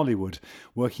stardom in Hollywood,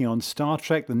 working on Star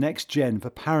Trek The Next Gen for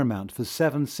Paramount for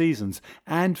 7 seasons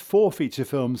and 4 feature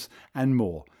films and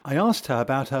more. I asked her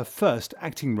about her first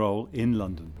acting role in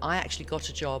London. I actually got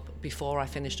a job before I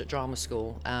finished at drama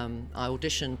school. I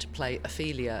auditioned to play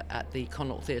Ophelia at the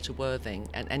Connaught Theatre Worthing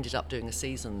and ended up doing a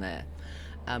season there.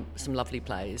 Some lovely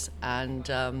plays, and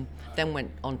then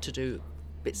went on to do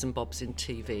bits and bobs in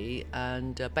TV,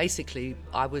 and basically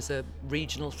I was a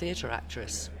regional theatre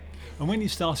actress. And when you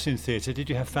started in theatre, did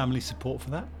you have family support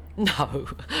for that?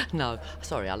 No,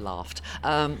 sorry, I laughed.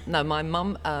 No, my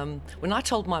mum, when I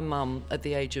told my mum at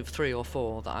the age of 3 or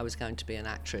 4 that I was going to be an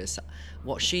actress,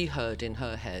 what she heard in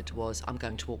her head was, I'm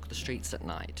going to walk the streets at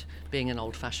night, being an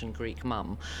old-fashioned Greek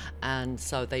mum. And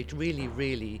so they really,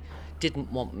 really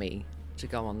didn't want me to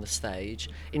go on the stage.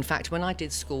 In fact, when I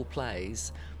did school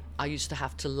plays, I used to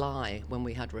have to lie when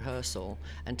we had rehearsal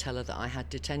and tell her that I had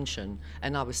detention,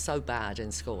 and I was so bad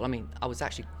in school. I mean, I was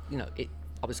actually,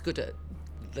 I was good at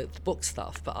the book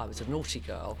stuff, but I was a naughty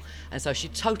girl, and so she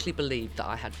totally believed that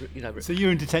I had, So you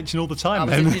were in detention all the time,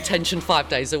 then? I was in detention 5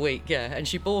 days a week, yeah, and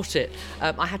she bought it.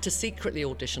 I had to secretly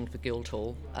audition for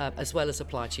Guildhall, as well as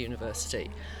apply to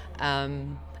university.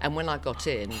 And when I got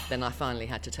in, then I finally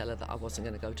had to tell her that I wasn't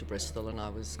going to go to Bristol and I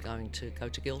was going to go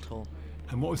to Guildhall.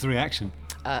 And what was the reaction?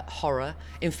 Horror.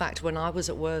 In fact, when I was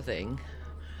at Worthing,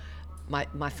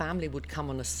 my family would come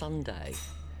on a Sunday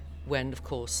when, of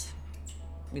course,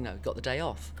 got the day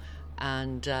off.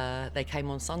 And they came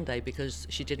on Sunday because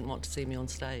she didn't want to see me on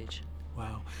stage.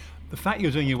 Wow. The fact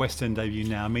you're doing your West End debut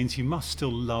now means you must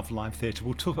still love live theatre.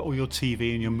 We'll talk about all your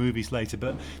TV and your movies later,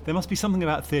 but there must be something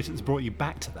about theatre that's brought you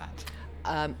back to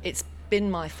that. It's been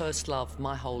my first love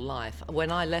my whole life. When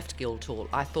I left Guildhall,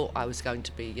 I thought I was going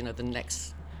to be, the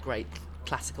next great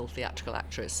classical theatrical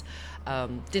actress.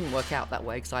 Didn't work out that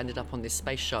way because I ended up on this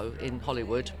space show in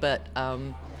Hollywood, but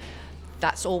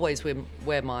that's always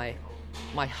where my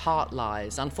heart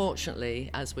lies. Unfortunately,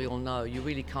 as we all know, you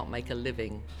really can't make a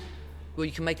living. Well,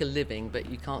 you can make a living, but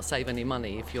you can't save any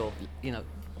money if you're,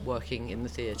 working in the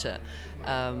theatre.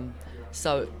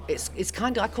 So it's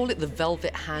kind of, I call it the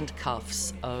velvet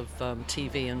handcuffs of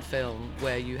TV and film,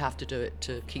 where you have to do it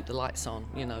to keep the lights on,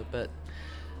 but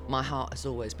my heart has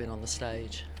always been on the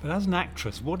stage. But as an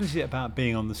actress, what is it about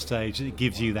being on the stage that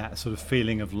gives you that sort of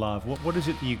feeling of love? What is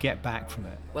it that you get back from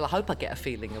it? Well, I hope I get a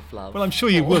feeling of love. Well, I'm sure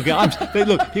you will get.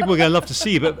 Look, people are going to love to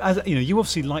see you, but as you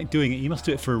obviously like doing it. You must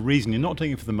do it for a reason. You're not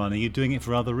doing it for the money. You're doing it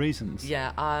for other reasons.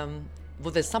 Yeah.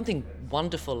 Well, there's something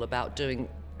wonderful about doing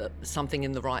something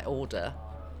in the right order.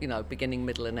 Beginning,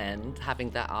 middle, and end. Having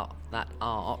that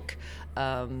arc,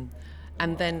 and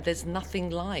then there's nothing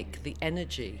like the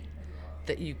energy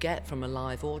that you get from a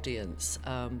live audience.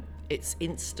 It's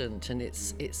instant and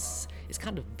it's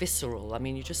kind of visceral. I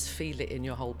mean, you just feel it in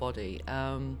your whole body,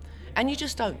 and you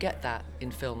just don't get that in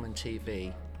film and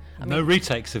TV. No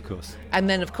retakes, of course. And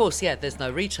then, of course, there's no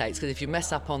retakes, because if you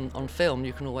mess up on film,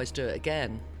 you can always do it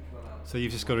again. So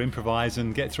you've just got to improvise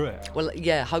and get through it. Well,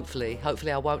 yeah, hopefully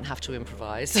I won't have to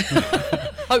improvise.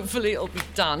 Hopefully it'll be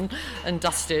done and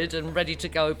dusted and ready to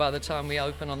go by the time we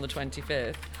open on the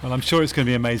 25th. Well, I'm sure it's going to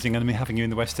be amazing, and I mean, having you in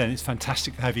the West End, it's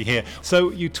fantastic to have you here.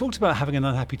 So you talked about having an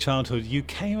unhappy childhood. You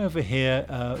came over here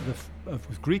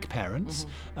with Greek parents,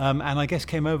 and I guess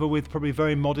came over with probably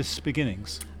very modest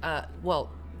beginnings.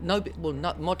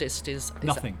 Not modest is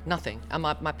Nothing. Nothing. And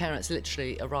my parents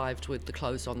literally arrived with the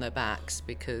clothes on their backs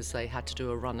because they had to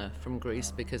do a runner from Greece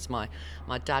because my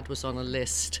dad was on a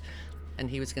list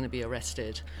and he was going to be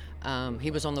arrested.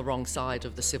 He was on the wrong side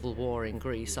of the civil war in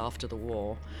Greece after the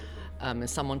war, and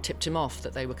someone tipped him off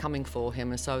that they were coming for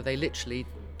him, and so they literally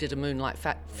did a moonlight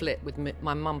flip with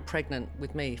my mum pregnant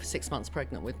with me, 6 months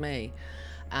pregnant with me,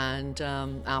 and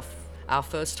our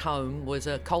first home was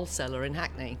a coal cellar in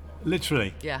Hackney.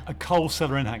 Literally? Yeah. A coal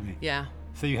cellar in Hackney? Yeah.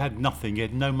 So you had nothing, you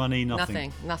had no money,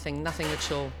 nothing? Nothing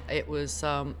at all. It was,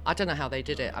 I don't know how they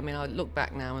did it. I mean, I look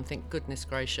back now and think, goodness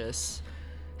gracious,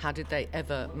 how did they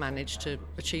ever manage to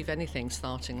achieve anything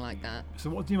starting like that? So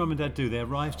what did your mum and dad do? They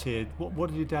arrived here. What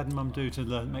did your dad and mum do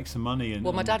to make some money?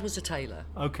 Well, my dad was a tailor.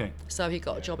 Okay. So he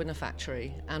got a job in a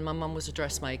factory, and my mum was a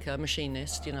dressmaker,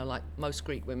 machinist, like most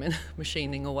Greek women,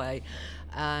 machining away.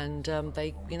 And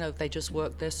they just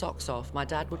worked their socks off. My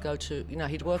dad would go to,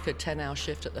 he'd work a 10-hour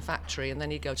shift at the factory, and then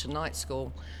he'd go to night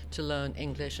school to learn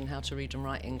English and how to read and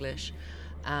write English.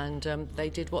 And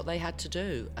they did what they had to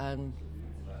do.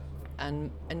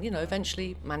 And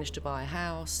eventually managed to buy a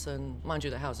house, and mind you,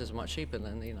 the houses are much cheaper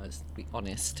than, let's be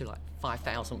honest, to like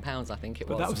 £5,000, I think it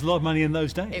was. But that was a lot of money in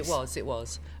those days. It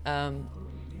was.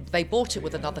 They bought it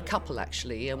with another couple,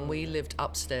 actually, and we lived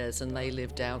upstairs and they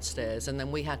lived downstairs, and then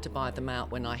we had to buy them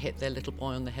out when I hit their little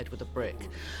boy on the head with a brick.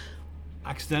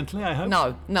 Accidentally, I hope?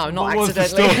 No, not what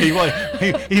accidentally. Was the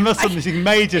story? He must have done something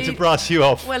major to brass you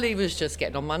off. Well, he was just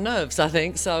getting on my nerves, I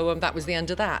think, so that was the end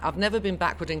of that. I've never been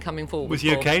backward in coming forward. Was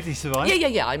he okay? Did he survive?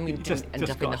 Yeah. I mean, just ended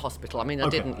up in the hospital. I mean, I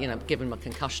didn't, give him a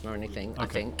concussion or anything, I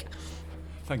think.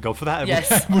 Thank God for that.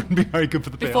 Yes. It wouldn't be very good for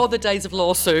the PR. Before the days of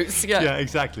lawsuits, yeah. Yeah,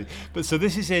 exactly. But so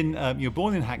this is in, you were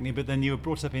born in Hackney, but then you were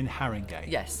brought up in Haringey.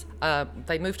 Yes.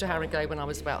 They moved to Haringey when I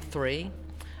was about 3.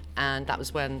 And that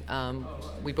was when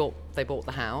they bought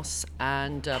the house,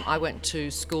 and I went to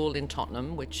school in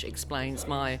Tottenham, which explains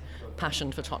my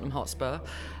passion for Tottenham Hotspur.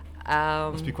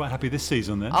 Must be quite happy this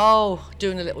season then. Oh,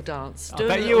 doing a little dance. I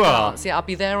bet you are. Yeah, I'll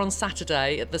be there on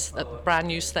Saturday at the brand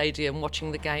new stadium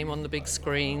watching the game on the big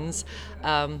screens.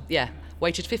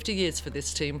 Waited 50 years for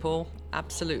this team, Paul.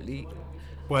 Absolutely.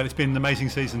 Well, it's been an amazing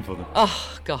season for them.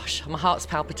 Oh, gosh, my heart's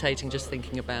palpitating just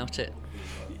thinking about it.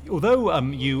 Although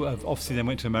you obviously then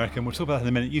went to America, and we'll talk about that in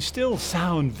a minute, you still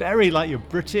sound very like you're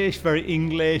British, very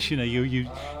English, you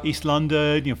East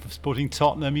London, supporting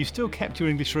Tottenham, you still kept your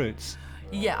English roots.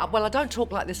 Yeah, well, I don't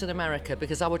talk like this in America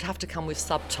because I would have to come with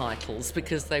subtitles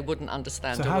because they wouldn't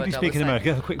understand a word I was saying. So how do you speak in America?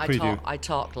 Have a quick preview. I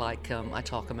talk like I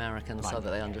talk American so that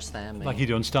they understand me. Like you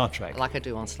do on Star Trek? Like I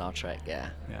do on Star Trek,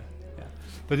 yeah. Yeah.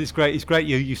 But it's great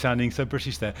you sounding so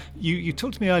British there. You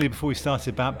talked to me earlier before we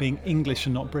started about being English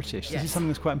and not British. Yes. This is something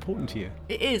that's quite important to you.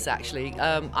 It is, actually.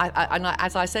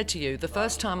 As I said to you, the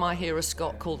first time I hear a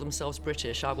Scot call themselves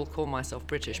British, I will call myself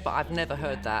British, but I've never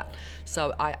heard that.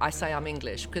 So I say I'm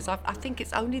English because I think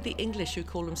it's only the English who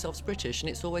call themselves British, and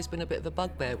it's always been a bit of a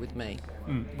bugbear with me.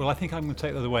 Well, I think I'm going to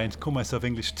take that away and call myself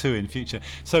English too in future.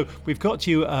 So we've got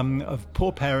you of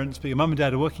poor parents, but your mum and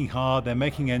dad are working hard, they're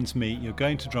making ends meet, you're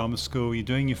going to drama school, you're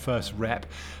doing your first rep.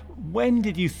 When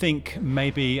did you think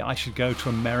maybe I should go to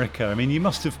America? I mean, you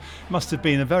must have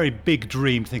been a very big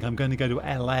dream to think I'm going to go to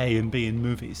LA and be in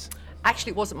movies.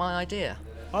 Actually, it wasn't my idea.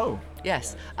 Oh.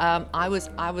 Yes,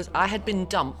 I had been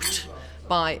dumped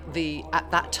by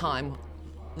at that time,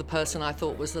 the person I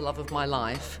thought was the love of my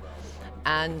life.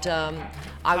 And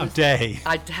how dare he?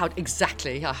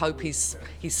 Exactly. I hope he's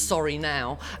sorry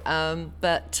now.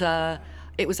 But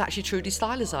it was actually Trudy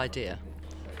Styler's idea.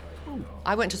 Ooh.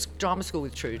 I went to drama school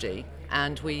with Trudy,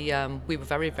 and we were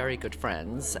very, very good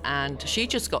friends. And she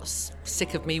just got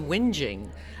sick of me whinging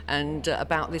and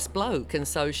about this bloke. And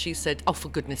so she said, "Oh, for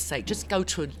goodness sake, just go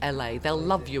to LA. They'll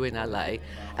love you in LA."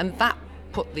 And that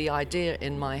put the idea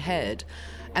in my head.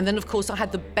 And then, of course, I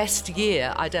had the best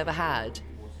year I'd ever had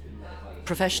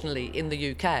professionally in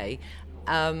the UK.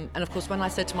 And of course, when I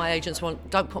said to my agents, "Well,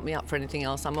 don't put me up for anything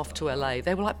else, I'm off to LA,"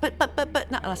 they were like, but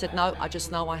no. And I said, "No, I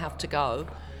just know I have to go."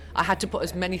 I had to put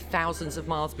as many thousands of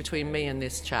miles between me and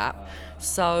this chap.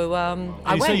 So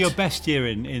I went. So your best year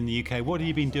in the UK, what have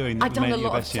you been doing that made it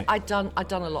your best year? I'd done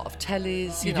a lot of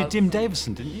tellies. You did Jim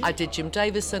Davison, didn't you? I did Jim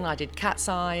Davison, I did Cat's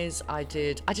Eyes, I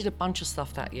did a bunch of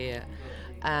stuff that year.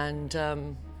 And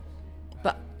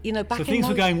But, you know, back So in things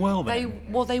were those- going well then?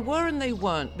 They were and they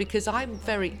weren't, because I'm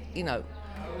very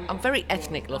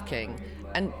ethnic looking,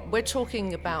 and we're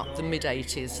talking about the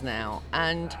mid-'80s now,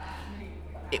 and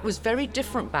it was very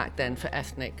different back then for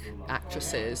ethnic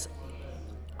actresses.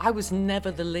 I was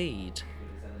never the lead.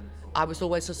 I was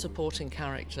always a supporting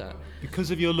character.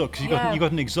 Because of your look, 'cause you Yeah.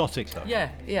 got an exotic look.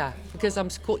 Yeah, because I'm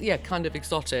kind of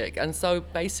exotic, and so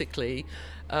basically,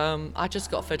 I just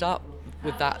got fed up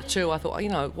with that too. I thought,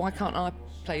 why can't I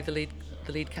play the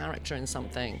lead character in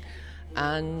something?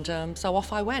 And so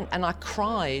off I went, and I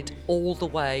cried all the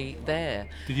way there.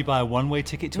 Did you buy a one-way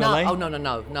ticket to No, LA? oh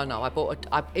no. I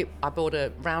bought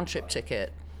a round trip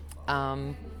ticket,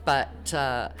 but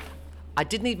I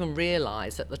didn't even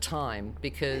realise at the time,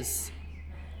 because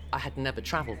I had never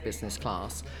travelled business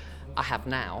class. I have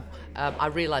now. I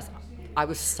realised I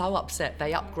was so upset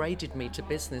they upgraded me to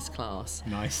business class.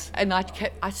 Nice. And I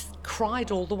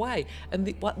cried all the way. And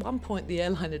at one point the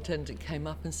airline attendant came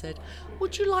up and said,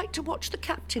 "Would you like to watch the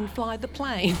captain fly the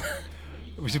plane?"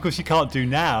 Which of course you can't do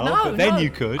now, No, but then no,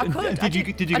 you could. I And could.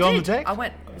 Did you go on the deck? I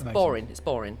went. It's Amazing. boring. It's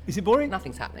boring. Is it boring?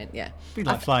 Nothing's happening. Yeah. Be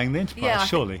like flying the Enterprise,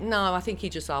 surely. I think he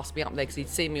just asked me up there because he'd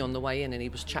seen me on the way in, and he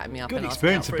was chatting me up. Good and asked me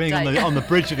experience out of for a being date. on the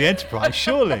bridge of the Enterprise,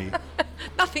 surely.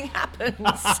 Nothing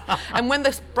happens. And when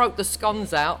they broke the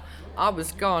scones out, I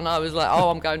was gone. I was like,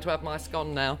 oh, I'm going to have my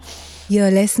scone now.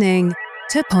 You're listening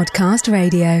to Podcast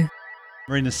Radio.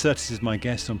 Marina Sirtis is my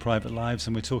guest on Private Lives,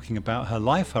 and we're talking about her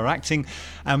life, her acting.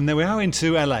 Now we are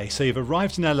into LA. So you've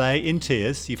arrived in LA in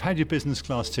tears. You've had your business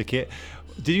class ticket.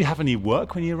 Did you have any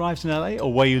work when you arrived in LA,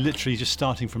 or were you literally just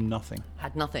starting from nothing?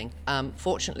 Had nothing.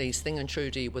 Fortunately, Sting and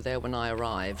Trudy were there when I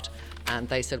arrived, and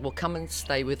they said, well, come and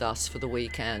stay with us for the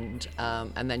weekend,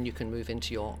 and then you can move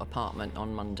into your apartment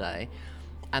on Monday.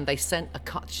 And they sent a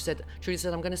car. Trudy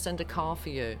said, I'm going to send a car for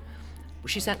you.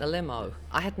 She sent a limo.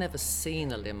 I had never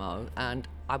seen a limo, and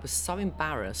I was so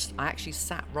embarrassed. I actually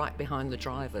sat right behind the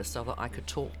driver so that I could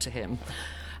talk to him.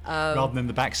 Rather than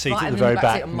the back seat Right at in the very back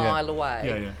back. seat, a mile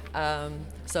away. Yeah.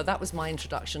 So that was my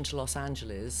introduction to Los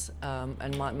Angeles.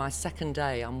 And my second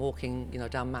day, I'm walking,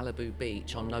 down Malibu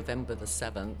Beach on November the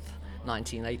 7th,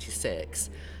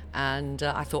 1986. And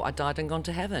I thought I'd died and gone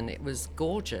to heaven. It was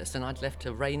gorgeous, and I'd left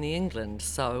to rainy England.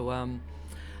 So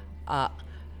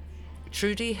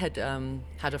Trudy had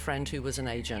had a friend who was an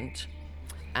agent,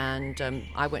 and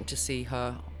I went to see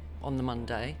her on the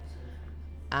Monday,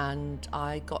 and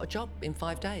I got a job in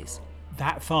 5 days.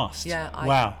 That fast? Yeah.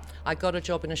 Wow. I got a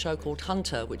job in a show called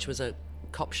Hunter, which was a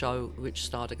cop show which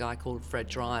starred a guy called Fred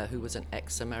Dreyer, who was an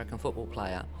ex-American football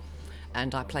player,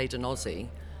 and I played an Aussie.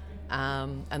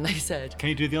 And they said, Can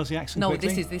you do the Aussie accent no,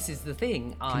 quickly? this is the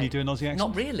thing. Can you do an Aussie accent?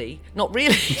 Not really,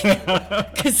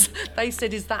 because they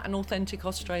said, is that an authentic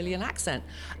Australian accent?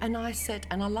 And I said,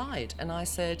 and I lied, and I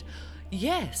said,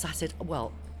 yes. I said,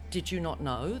 well, did you not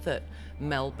know that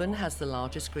Melbourne has the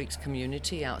largest Greek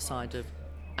community outside of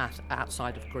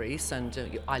Greece,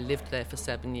 and I lived there for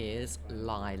 7 years.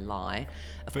 Lie.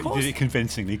 Of But course, you did it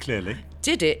convincingly, clearly.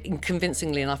 did it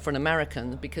convincingly enough for an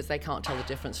American, because they can't tell the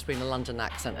difference between a London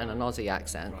accent and an Aussie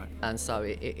accent, Right. and so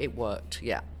it worked.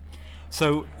 Yeah.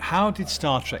 So how did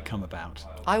Star Trek come about?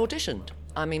 I auditioned.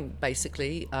 I mean,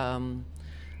 basically,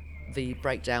 the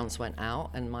breakdowns went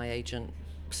out, and my agent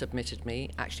submitted me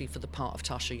actually for the part of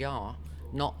Tasha Yar,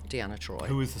 not Deanna Troi,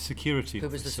 Who was the security who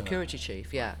was the officer? security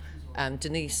chief. Yeah,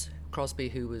 Denise Crosby,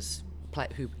 who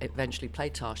eventually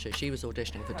played Tasha, she was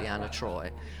auditioning for Deanna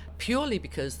Troi, purely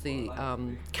because the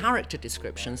character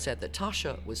description said that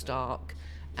Tasha was dark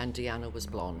and Deanna was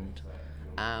blonde.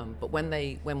 But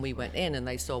when we went in and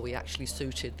they saw we actually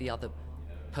suited the other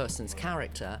person's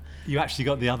character. You actually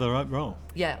got the other role?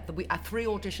 Yeah, we had 3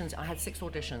 auditions. I had 6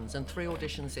 auditions, and 3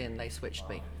 auditions in, they switched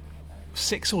me.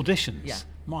 6 auditions? Yeah.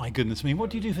 My goodness me, what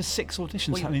do you do for 6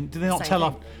 auditions? Well, I mean, do they not same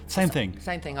tell thing. us? Same thing?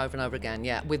 Same thing over and over again,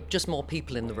 yeah, with just more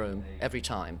people in the room every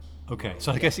time. Okay,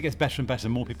 so I guess it gets better and better.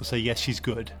 More people say, yes, she's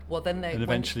good. Well, then And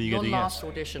eventually you your get a yes. last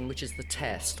audition, which is the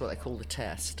test, what they call the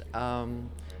test,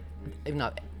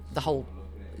 the whole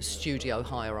studio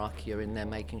hierarchy are in there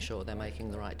making sure they're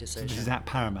making the right decision. This is at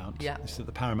Paramount? Yeah. This is at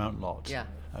the Paramount lot? Yeah.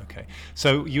 Okay.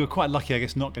 So you were quite lucky, I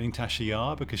guess, not getting Tasha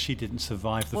Yar, because she didn't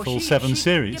survive the Well, full she- 7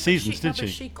 she- seasons, but did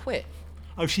she? she quit.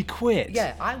 Oh, she quit?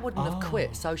 Yeah, I wouldn't have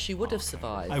quit, so she would have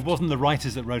survived. It wasn't the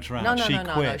writers that wrote her out. No, she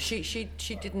no. quit.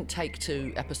 She didn't take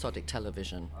to episodic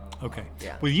television. Okay.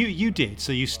 Yeah. Well, you did.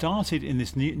 So you started in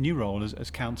this new role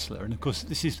as counsellor, and of course,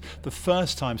 this is the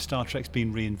first time Star Trek's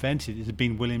been reinvented. It had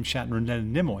been William Shatner and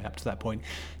Leonard Nimoy up to that point.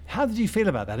 How did you feel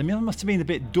about that? I mean, it must have been a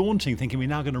bit daunting, thinking we're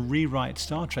now going to rewrite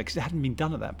Star Trek, because it hadn't been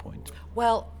done at that point.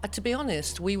 Well, to be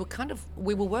honest, we were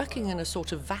working in a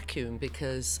sort of vacuum,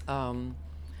 because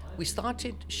we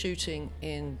started shooting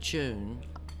in June,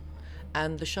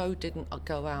 and the show didn't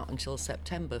go out until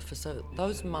September. So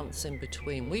those months in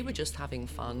between, we were just having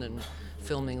fun and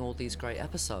filming all these great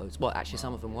episodes. Well, actually,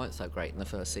 some of them weren't so great in the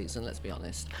first season, let's be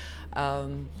honest.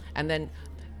 And then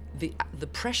the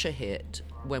pressure hit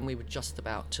when we were just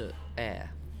about to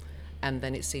air. And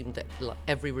then it seemed that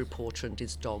every reporter and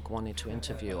his dog wanted to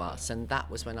interview us. And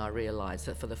that was when I realised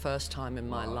that for the first time in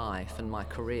my life and my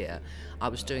career, I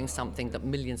was doing something that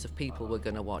millions of people were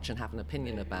going to watch and have an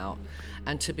opinion about.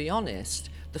 And to be honest,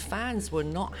 the fans were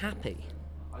not happy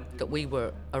that we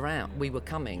were around, we were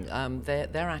coming.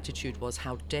 Their attitude was,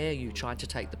 how dare you try to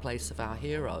take the place of our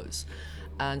heroes?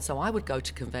 And so I would go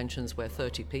to conventions where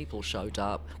 30 people showed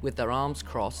up with their arms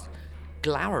crossed,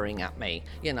 glowering at me,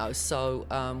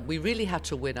 so we really had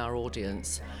to win our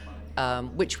audience,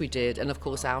 which we did, and of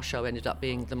course our show ended up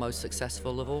being the most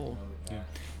successful of all.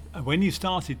 Yeah. When you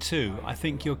started too, I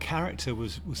think your character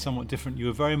was somewhat different. You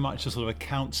were very much a sort of a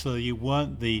counsellor. You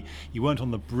weren't on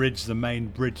the bridge, the main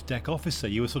bridge deck officer.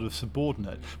 You were sort of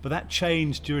subordinate. But that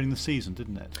changed during the season,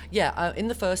 didn't it? Yeah, in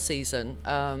the first season,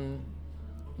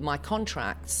 my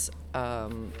contracts,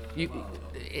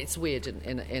 it's weird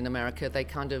in America. They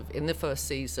kind of, in the first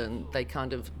season, they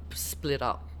kind of split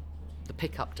up the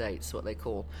pickup dates, what they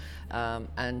call.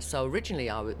 And so originally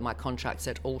my contract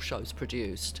said all shows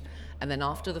produced. And then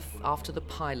after the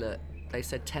pilot, they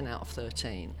said 10 out of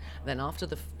 13. Then after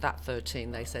that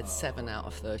 13, they said 7 out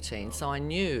of 13. So I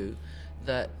knew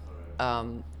that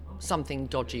something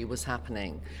dodgy was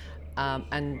happening.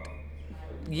 And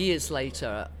years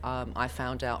later, I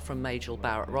found out from Majel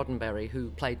Barrett Roddenberry, who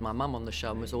played my mum on the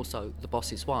show and was also the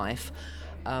boss's wife,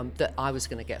 that I was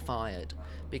going to get fired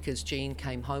because Jean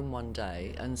came home one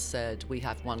day and said, we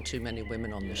have one too many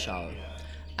women on the show,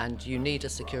 and you need a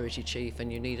security chief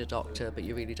and you need a doctor, but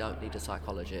you really don't need a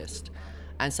psychologist.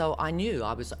 And so I knew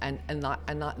I was, and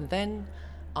then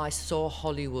I saw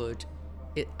Hollywood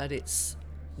at its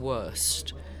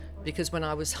worst, because when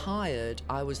I was hired,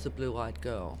 I was the blue-eyed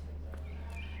girl.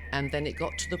 And then it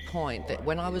got to the point that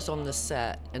when I was on the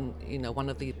set and, one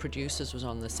of the producers was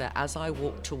on the set, as I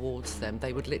walked towards them,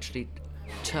 they would literally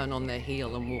turn on their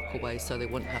heel and walk away so they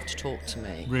wouldn't have to talk to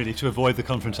me. Really, to avoid the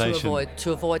confrontation?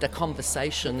 To avoid a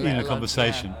conversation. A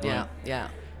conversation. Yeah, right. yeah.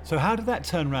 So how did that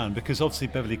turn around? Because obviously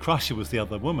Beverly Crusher was the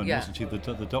other woman, wasn't she, the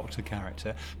doctor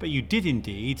character? But you did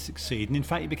indeed succeed, and in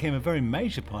fact you became a very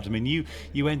major part. I mean,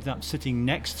 you ended up sitting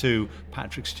next to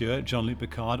Patrick Stewart, Jean-Luc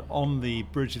Picard, on the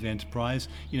bridge of the Enterprise,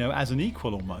 as an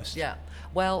equal almost. Yeah.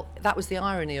 Well, that was the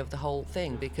irony of the whole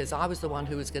thing, because I was the one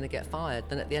who was going to get fired.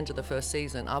 Then at the end of the first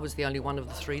season, I was the only one of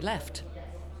the 3 left.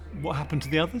 What happened to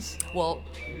the others? Well,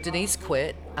 Denise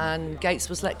quit and Gates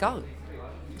was let go.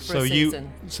 So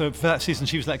for that season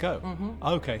she was let go? Mm-hmm.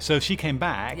 Okay, so she came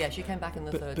back. Yeah, she came back in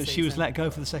the third season. But she was let go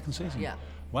for the second season? Yeah.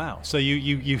 Wow, so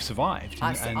you survived.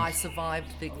 I survived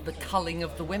the culling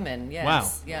of the women, yes. Wow.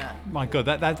 Yeah. My God,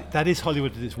 that is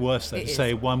Hollywood at its worst, though, to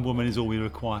say one woman is all we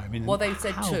require. I mean, well, they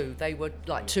said 2. They were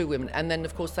like 2 women. And then,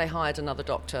 of course, they hired another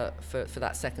doctor for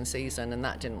that second season, and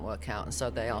that didn't work out. And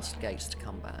so they asked Gates to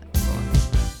come back.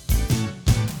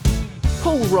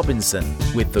 Paul Robinson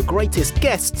with the greatest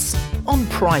guests on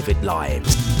Private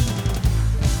Lives.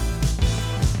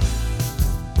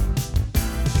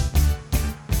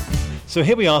 So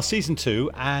here we are, season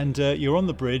 2, and you're on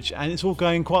the bridge, and it's all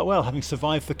going quite well, having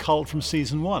survived the cult from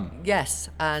season 1. Yes,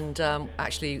 and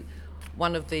actually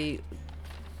one of the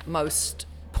most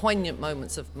poignant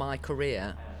moments of my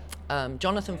career,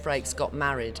 Jonathan Frakes got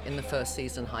married in the first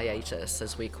season hiatus,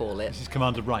 as we call it. This is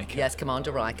Commander Riker. Yes,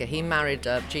 Commander Riker. He married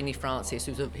Jeannie Francis,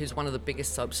 who's one of the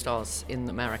biggest soap stars in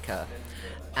America.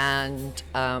 And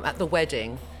at the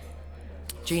wedding,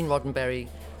 Gene Roddenberry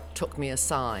took me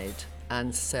aside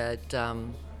and said,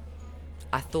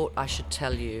 I thought I should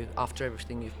tell you, after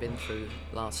everything you've been through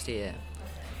last year,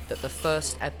 that the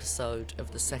first episode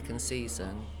of the second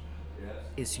season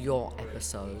is your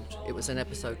episode. It was an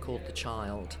episode called The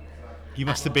Child. You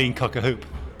must have been cock-a-hoop.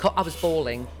 I was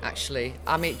bawling, actually.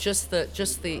 I mean,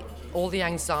 all the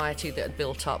anxiety that had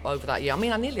built up over that year. I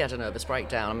mean, I nearly had a nervous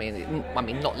breakdown. I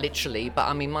mean, not literally, but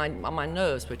I mean, my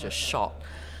nerves were just shot.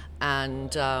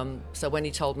 And so when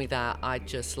he told me that, I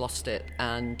just lost it.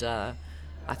 And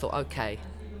I thought, okay,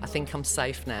 I think I'm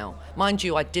safe now. Mind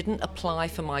you, I didn't apply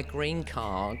for my green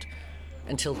card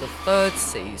until the third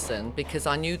season because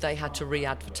I knew they had to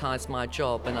re-advertise my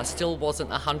job, and I still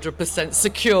wasn't 100%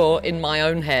 secure in my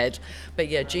own head. But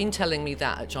yeah, Gene telling me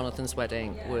that at Jonathan's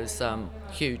wedding was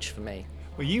huge for me.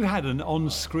 Well, you had an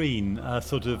on-screen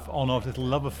sort of on-off little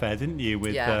love affair, didn't you,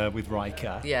 with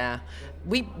Riker? Yeah,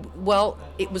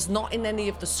 It was not in any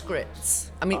of the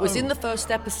scripts. I mean, it was in the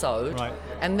first episode, right.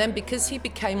 And then because he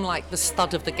became like the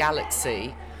stud of the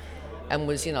galaxy, and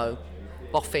was,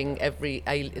 boffing every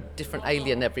different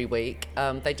alien every week,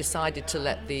 they decided to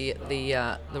let the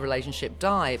relationship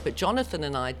die. But Jonathan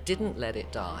and I didn't let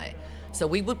it die. So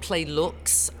we would play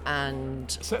looks, and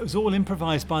so it was all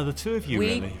improvised by the two of you.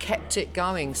 We really kept it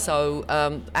going. So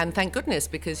and thank goodness,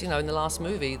 because in the last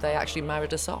movie they actually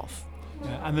married us off.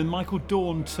 Yeah, and then Michael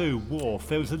Dorn too, Worf.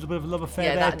 There was a little bit of a love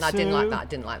affair there too. I didn't like that. I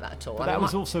didn't like that at all. But that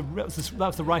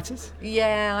was the writers.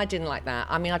 Yeah, I didn't like that.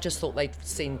 I mean, I just thought they'd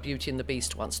seen Beauty and the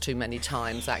Beast once too many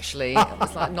times. Actually, it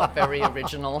was like not very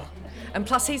original. And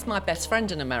plus, he's my best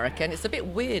friend in America, and it's a bit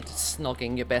weird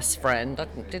snogging your best friend. I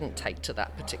didn't take to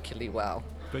that particularly well.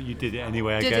 But you did it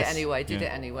anyway, I guess. Did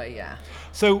it anyway, yeah.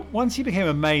 So once you became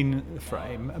a main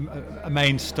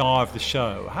star of the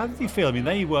show, how did you feel? I mean,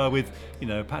 there you were with,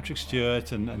 Patrick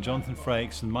Stewart and Jonathan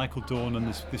Frakes and Michael Dorn and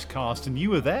this cast, and you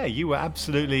were there. You were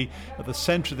absolutely at the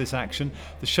centre of this action.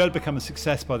 The show had become a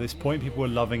success by this point. People were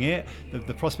loving it.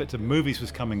 The prospect of movies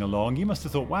was coming along. You must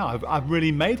have thought, wow, I've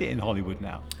really made it in Hollywood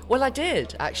now. Well, I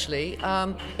did, actually,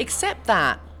 except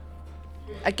that,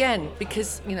 again,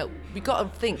 because, we got to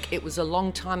think it was a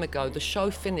long time ago. The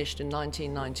show finished in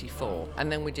 1994,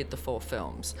 and then we did the 4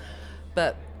 films.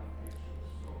 But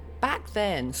back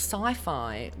then,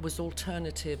 sci-fi was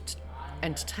alternative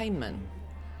entertainment.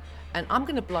 And I'm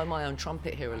going to blow my own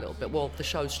trumpet here a little bit, well, the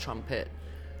show's trumpet.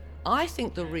 I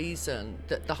think the reason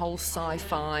that the whole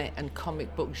sci-fi and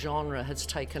comic book genre has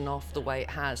taken off the way it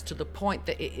has, to the point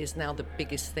that it is now the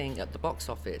biggest thing at the box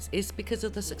office, is because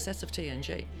of the success of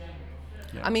TNG. Yeah.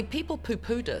 I mean, people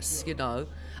poo-pooed us,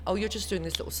 oh, you're just doing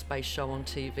this little space show on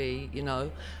TV,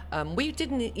 We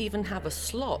didn't even have a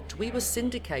slot. We were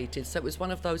syndicated, so it was one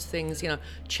of those things,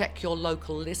 check your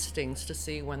local listings to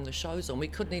see when the show's on. We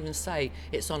couldn't even say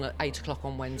it's on at 8 o'clock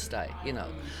on Wednesday,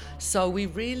 So we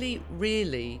really,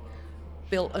 really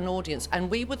built an audience, and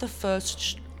we were the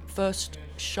first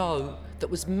show that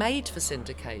was made for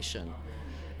syndication.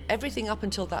 Everything up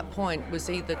until that point was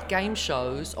either game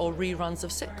shows or reruns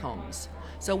of sitcoms.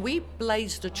 So we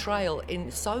blazed a trail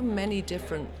in so many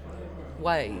different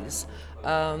ways.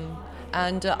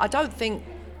 And I don't think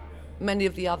many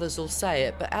of the others will say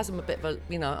it, but as I'm a bit of a,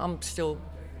 I'm still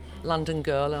London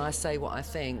girl and I say what I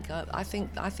think. I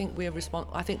think we're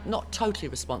I think not totally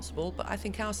responsible, but I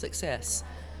think our success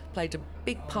played a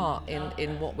big part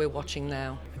in what we're watching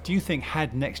now. Do you think,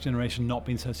 had Next Generation not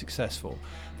been so successful,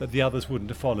 that the others wouldn't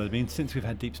have followed? I mean, since we've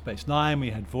had Deep Space Nine, we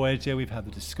had Voyager, we've had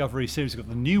the Discovery series, we've got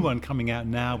the new one coming out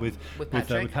now with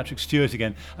Patrick Stewart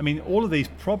again. I mean, all of these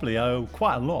probably owe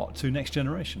quite a lot to Next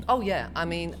Generation. Oh yeah, I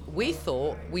mean, we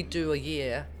thought we'd do a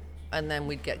year and then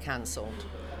we'd get cancelled.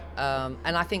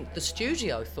 And I think the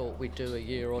studio thought we'd do a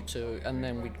year or two and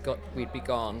then we'd be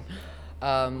gone.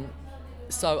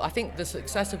 So I think the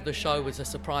success of the show was a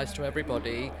surprise to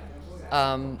everybody.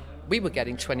 We were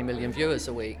getting 20 million viewers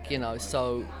a week,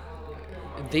 so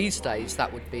these days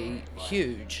that would be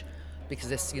huge because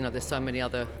there's so many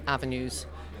other avenues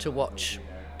to watch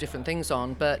different things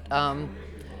on. But I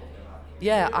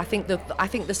think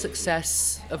the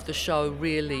success of the show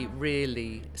really,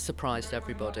 really surprised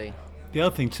everybody. The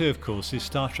other thing too, of course, is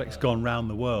Star Trek's gone round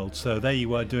the world. So there you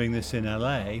were doing this in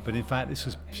LA, but in fact this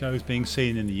was shows being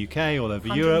seen in the UK, all over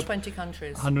Europe. 120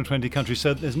 countries. 120 countries.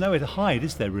 So there's nowhere to hide,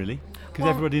 is there really? Because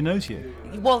everybody knows you.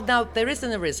 Well, no, there is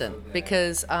and there isn't.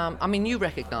 Because, you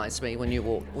recognise me when you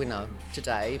walk,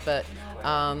 today. But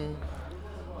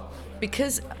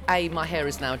because, A, my hair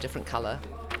is now a different colour,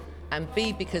 and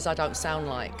B, because I don't sound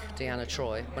like Deanna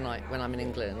Troi when I'm in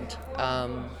England.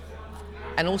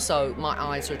 And also, my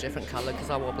eyes are a different colour because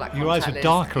I wore black contact lenses. Your eyes were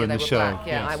darker in the show. Black,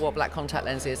 yeah, yes. I wore black contact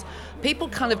lenses. People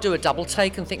kind of do a double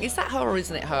take and think, is that her or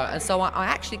isn't it her? And so I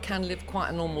actually can live quite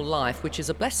a normal life, which is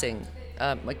a blessing.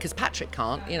 Because Patrick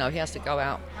can't, he has to go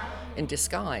out in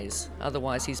disguise.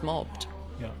 Otherwise, he's mobbed.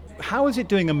 Yeah. How is it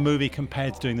doing a movie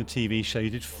compared to doing the TV show? You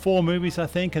did 4 movies, I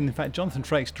think, and in fact, Jonathan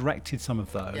Frakes directed some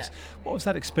of those. Yeah. What was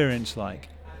that experience like?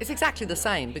 It's exactly the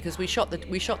same because we shot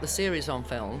the series on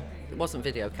film. It wasn't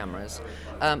video cameras.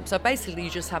 So basically you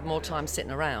just have more time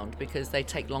sitting around because they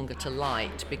take longer to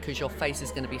light because your face is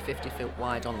going to be 50 feet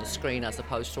wide on the screen as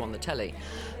opposed to on the telly.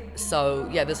 So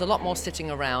yeah, there's a lot more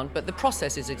sitting around, but the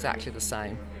process is exactly the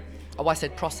same. Oh, I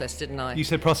said process, didn't I? You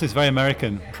said process, very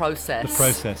American. Process. The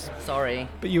process. Sorry.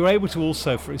 But you were able to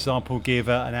also, for example, give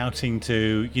an outing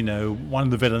to, one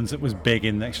of the villains that was big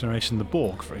in Next Generation, the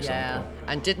Borg, for example. Yeah,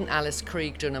 and didn't Alice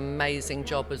Krige do an amazing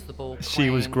job as the Borg She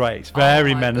Queen? was great,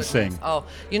 very menacing. Goodness. Oh,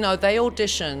 they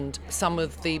auditioned some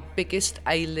of the biggest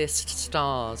A-list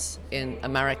stars in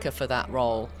America for that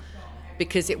role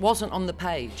because it wasn't on the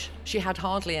page. She had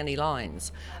hardly any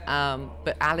lines.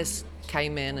 But Alice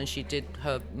came in and she did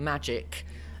her magic,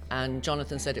 and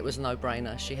Jonathan said it was a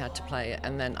no-brainer. She had to play it.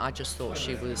 And then I just thought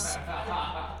she was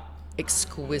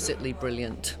exquisitely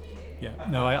brilliant. Yeah,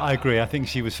 no, I agree. I think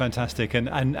she was fantastic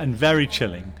and very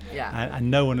chilling. Yeah.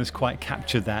 And no one has quite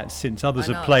captured that since. Others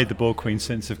have played the Ball Queen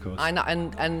since, of course. I know,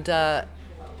 and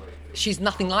she's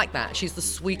nothing like that. She's the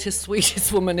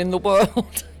sweetest woman in the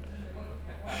world.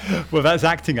 Well, that's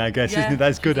acting, I guess, isn't it?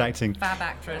 That's good acting. Fab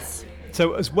actress.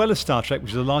 So as well as Star Trek,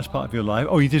 which is a large part of your life,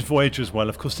 you did Voyager as well,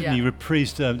 of course, didn't you? You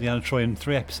reprised the Anna Troy in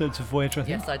 3 episodes of Voyager, I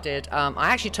think? Yes, I did. I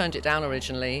actually turned it down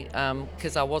originally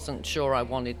because I wasn't sure I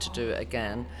wanted to do it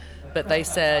again. But they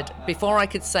said, before I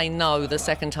could say no the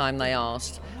second time they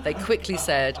asked, they quickly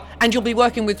said, and you'll be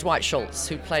working with Dwight Schultz,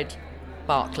 who played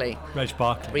Barclay. Reg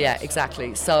Barclay. Yeah,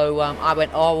 exactly. So I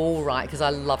went, all right, because I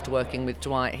loved working with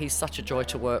Dwight. He's such a joy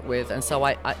to work with. And so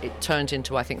it turned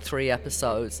into, I think, 3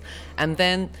 episodes. And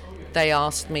then they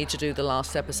asked me to do the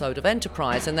last episode of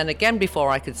Enterprise. And then again, before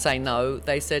I could say no,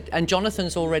 they said, and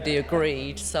Jonathan's already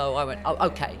agreed. So I went,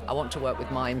 okay, I want to work with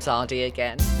Mayim Zardi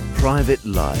again. Private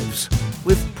Lives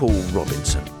with Paul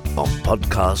Robinson on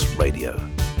Podcast Radio.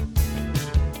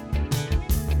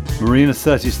 Marina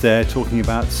Sirtis there talking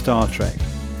about Star Trek.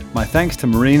 My thanks to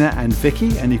Marina and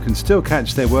Vicky, and you can still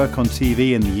catch their work on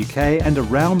TV in the UK and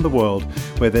around the world,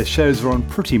 where their shows are on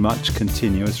pretty much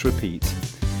continuous repeat.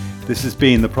 This has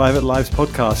been the Private Lives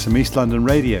podcast from East London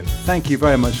Radio. Thank you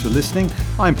very much for listening.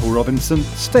 I'm Paul Robinson.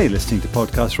 Stay listening to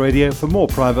Podcast Radio for more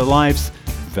Private Lives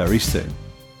very soon.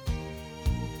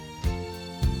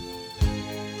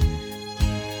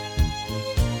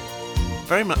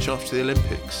 Very much after the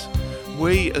Olympics,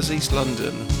 we as East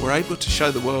London were able to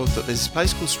show the world that there's this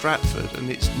place called Stratford, and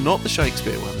it's not the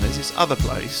Shakespeare one, there's this other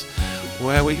place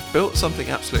where we've built something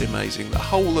absolutely amazing that the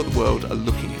whole of the world are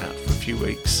looking at for a few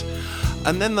weeks.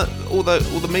 And then all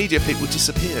the media people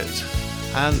disappeared,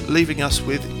 and leaving us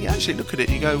with, you actually look at it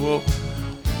and you go, well,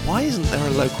 why isn't there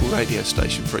a local radio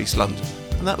station for East London?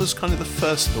 And that was kind of the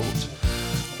first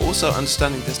thought. Also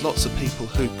understanding there's lots of people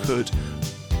who could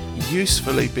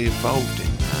usefully be involved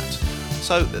in that.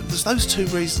 So there's those 2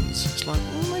 reasons. It's like,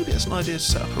 well, maybe it's an idea to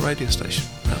set up a radio station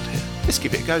around here. Let's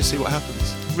give it a go, see what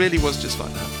happens. It really was just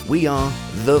like that. We are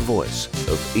the voice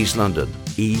of East London,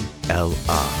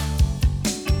 ELR.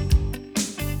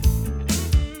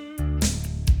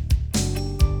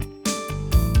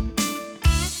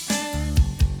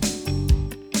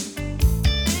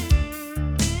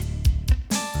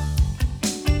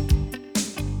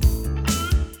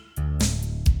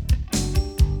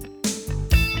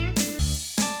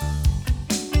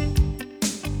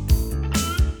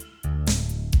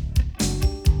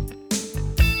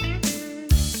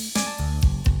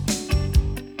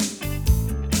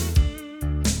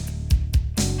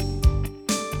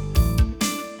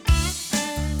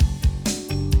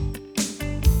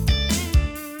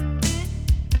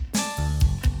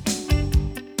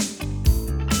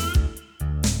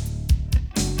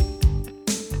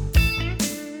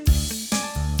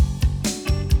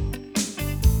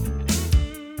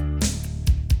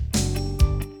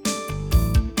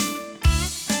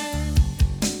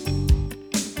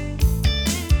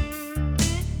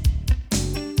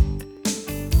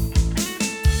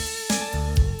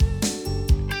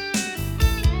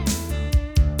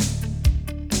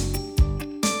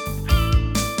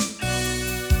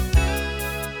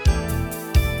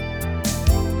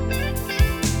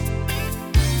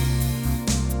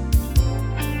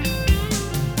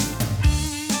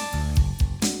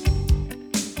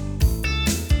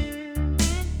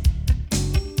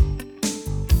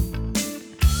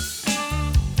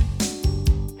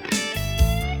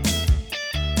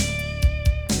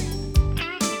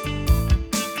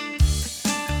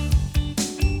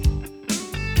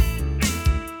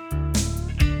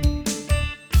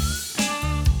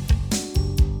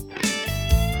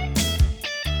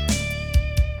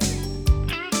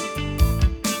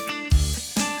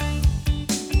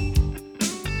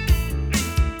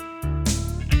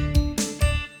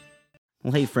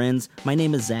 Well, hey friends, my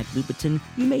name is Zach Lupetin.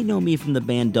 You may know me from the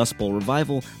band Dust Bowl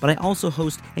Revival, but I also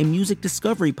host a music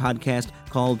discovery podcast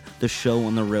called The Show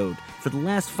on the Road. For the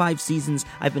last 5 seasons,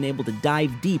 I've been able to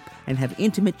dive deep and have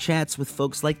intimate chats with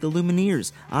folks like the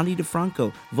Lumineers, Ani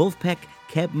DeFranco, Wolfpack,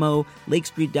 Keb Mo, Lake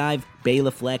Street Dive,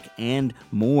 Bela Fleck, and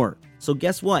more. So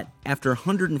guess what? After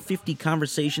 150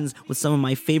 conversations with some of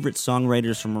my favorite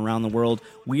songwriters from around the world,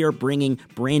 we are bringing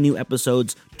brand new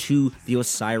episodes to the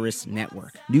Osiris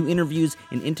Network. New interviews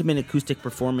and intimate acoustic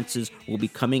performances will be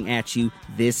coming at you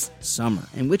this summer.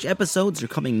 And which episodes are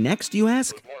coming next, you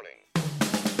ask?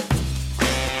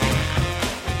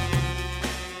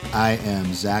 I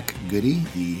am Zach Goody,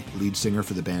 the lead singer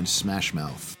for the band Smash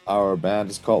Mouth. Our band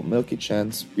is called Milky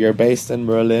Chance. We are based in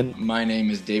Berlin. My name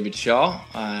is David Shaw.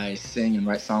 I sing and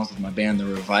write songs with my band, The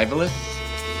Revivalists.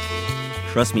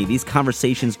 Trust me, these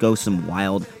conversations go some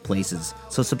wild places.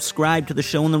 So subscribe to The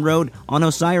Show on the Road on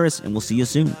Osiris, and we'll see you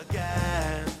soon.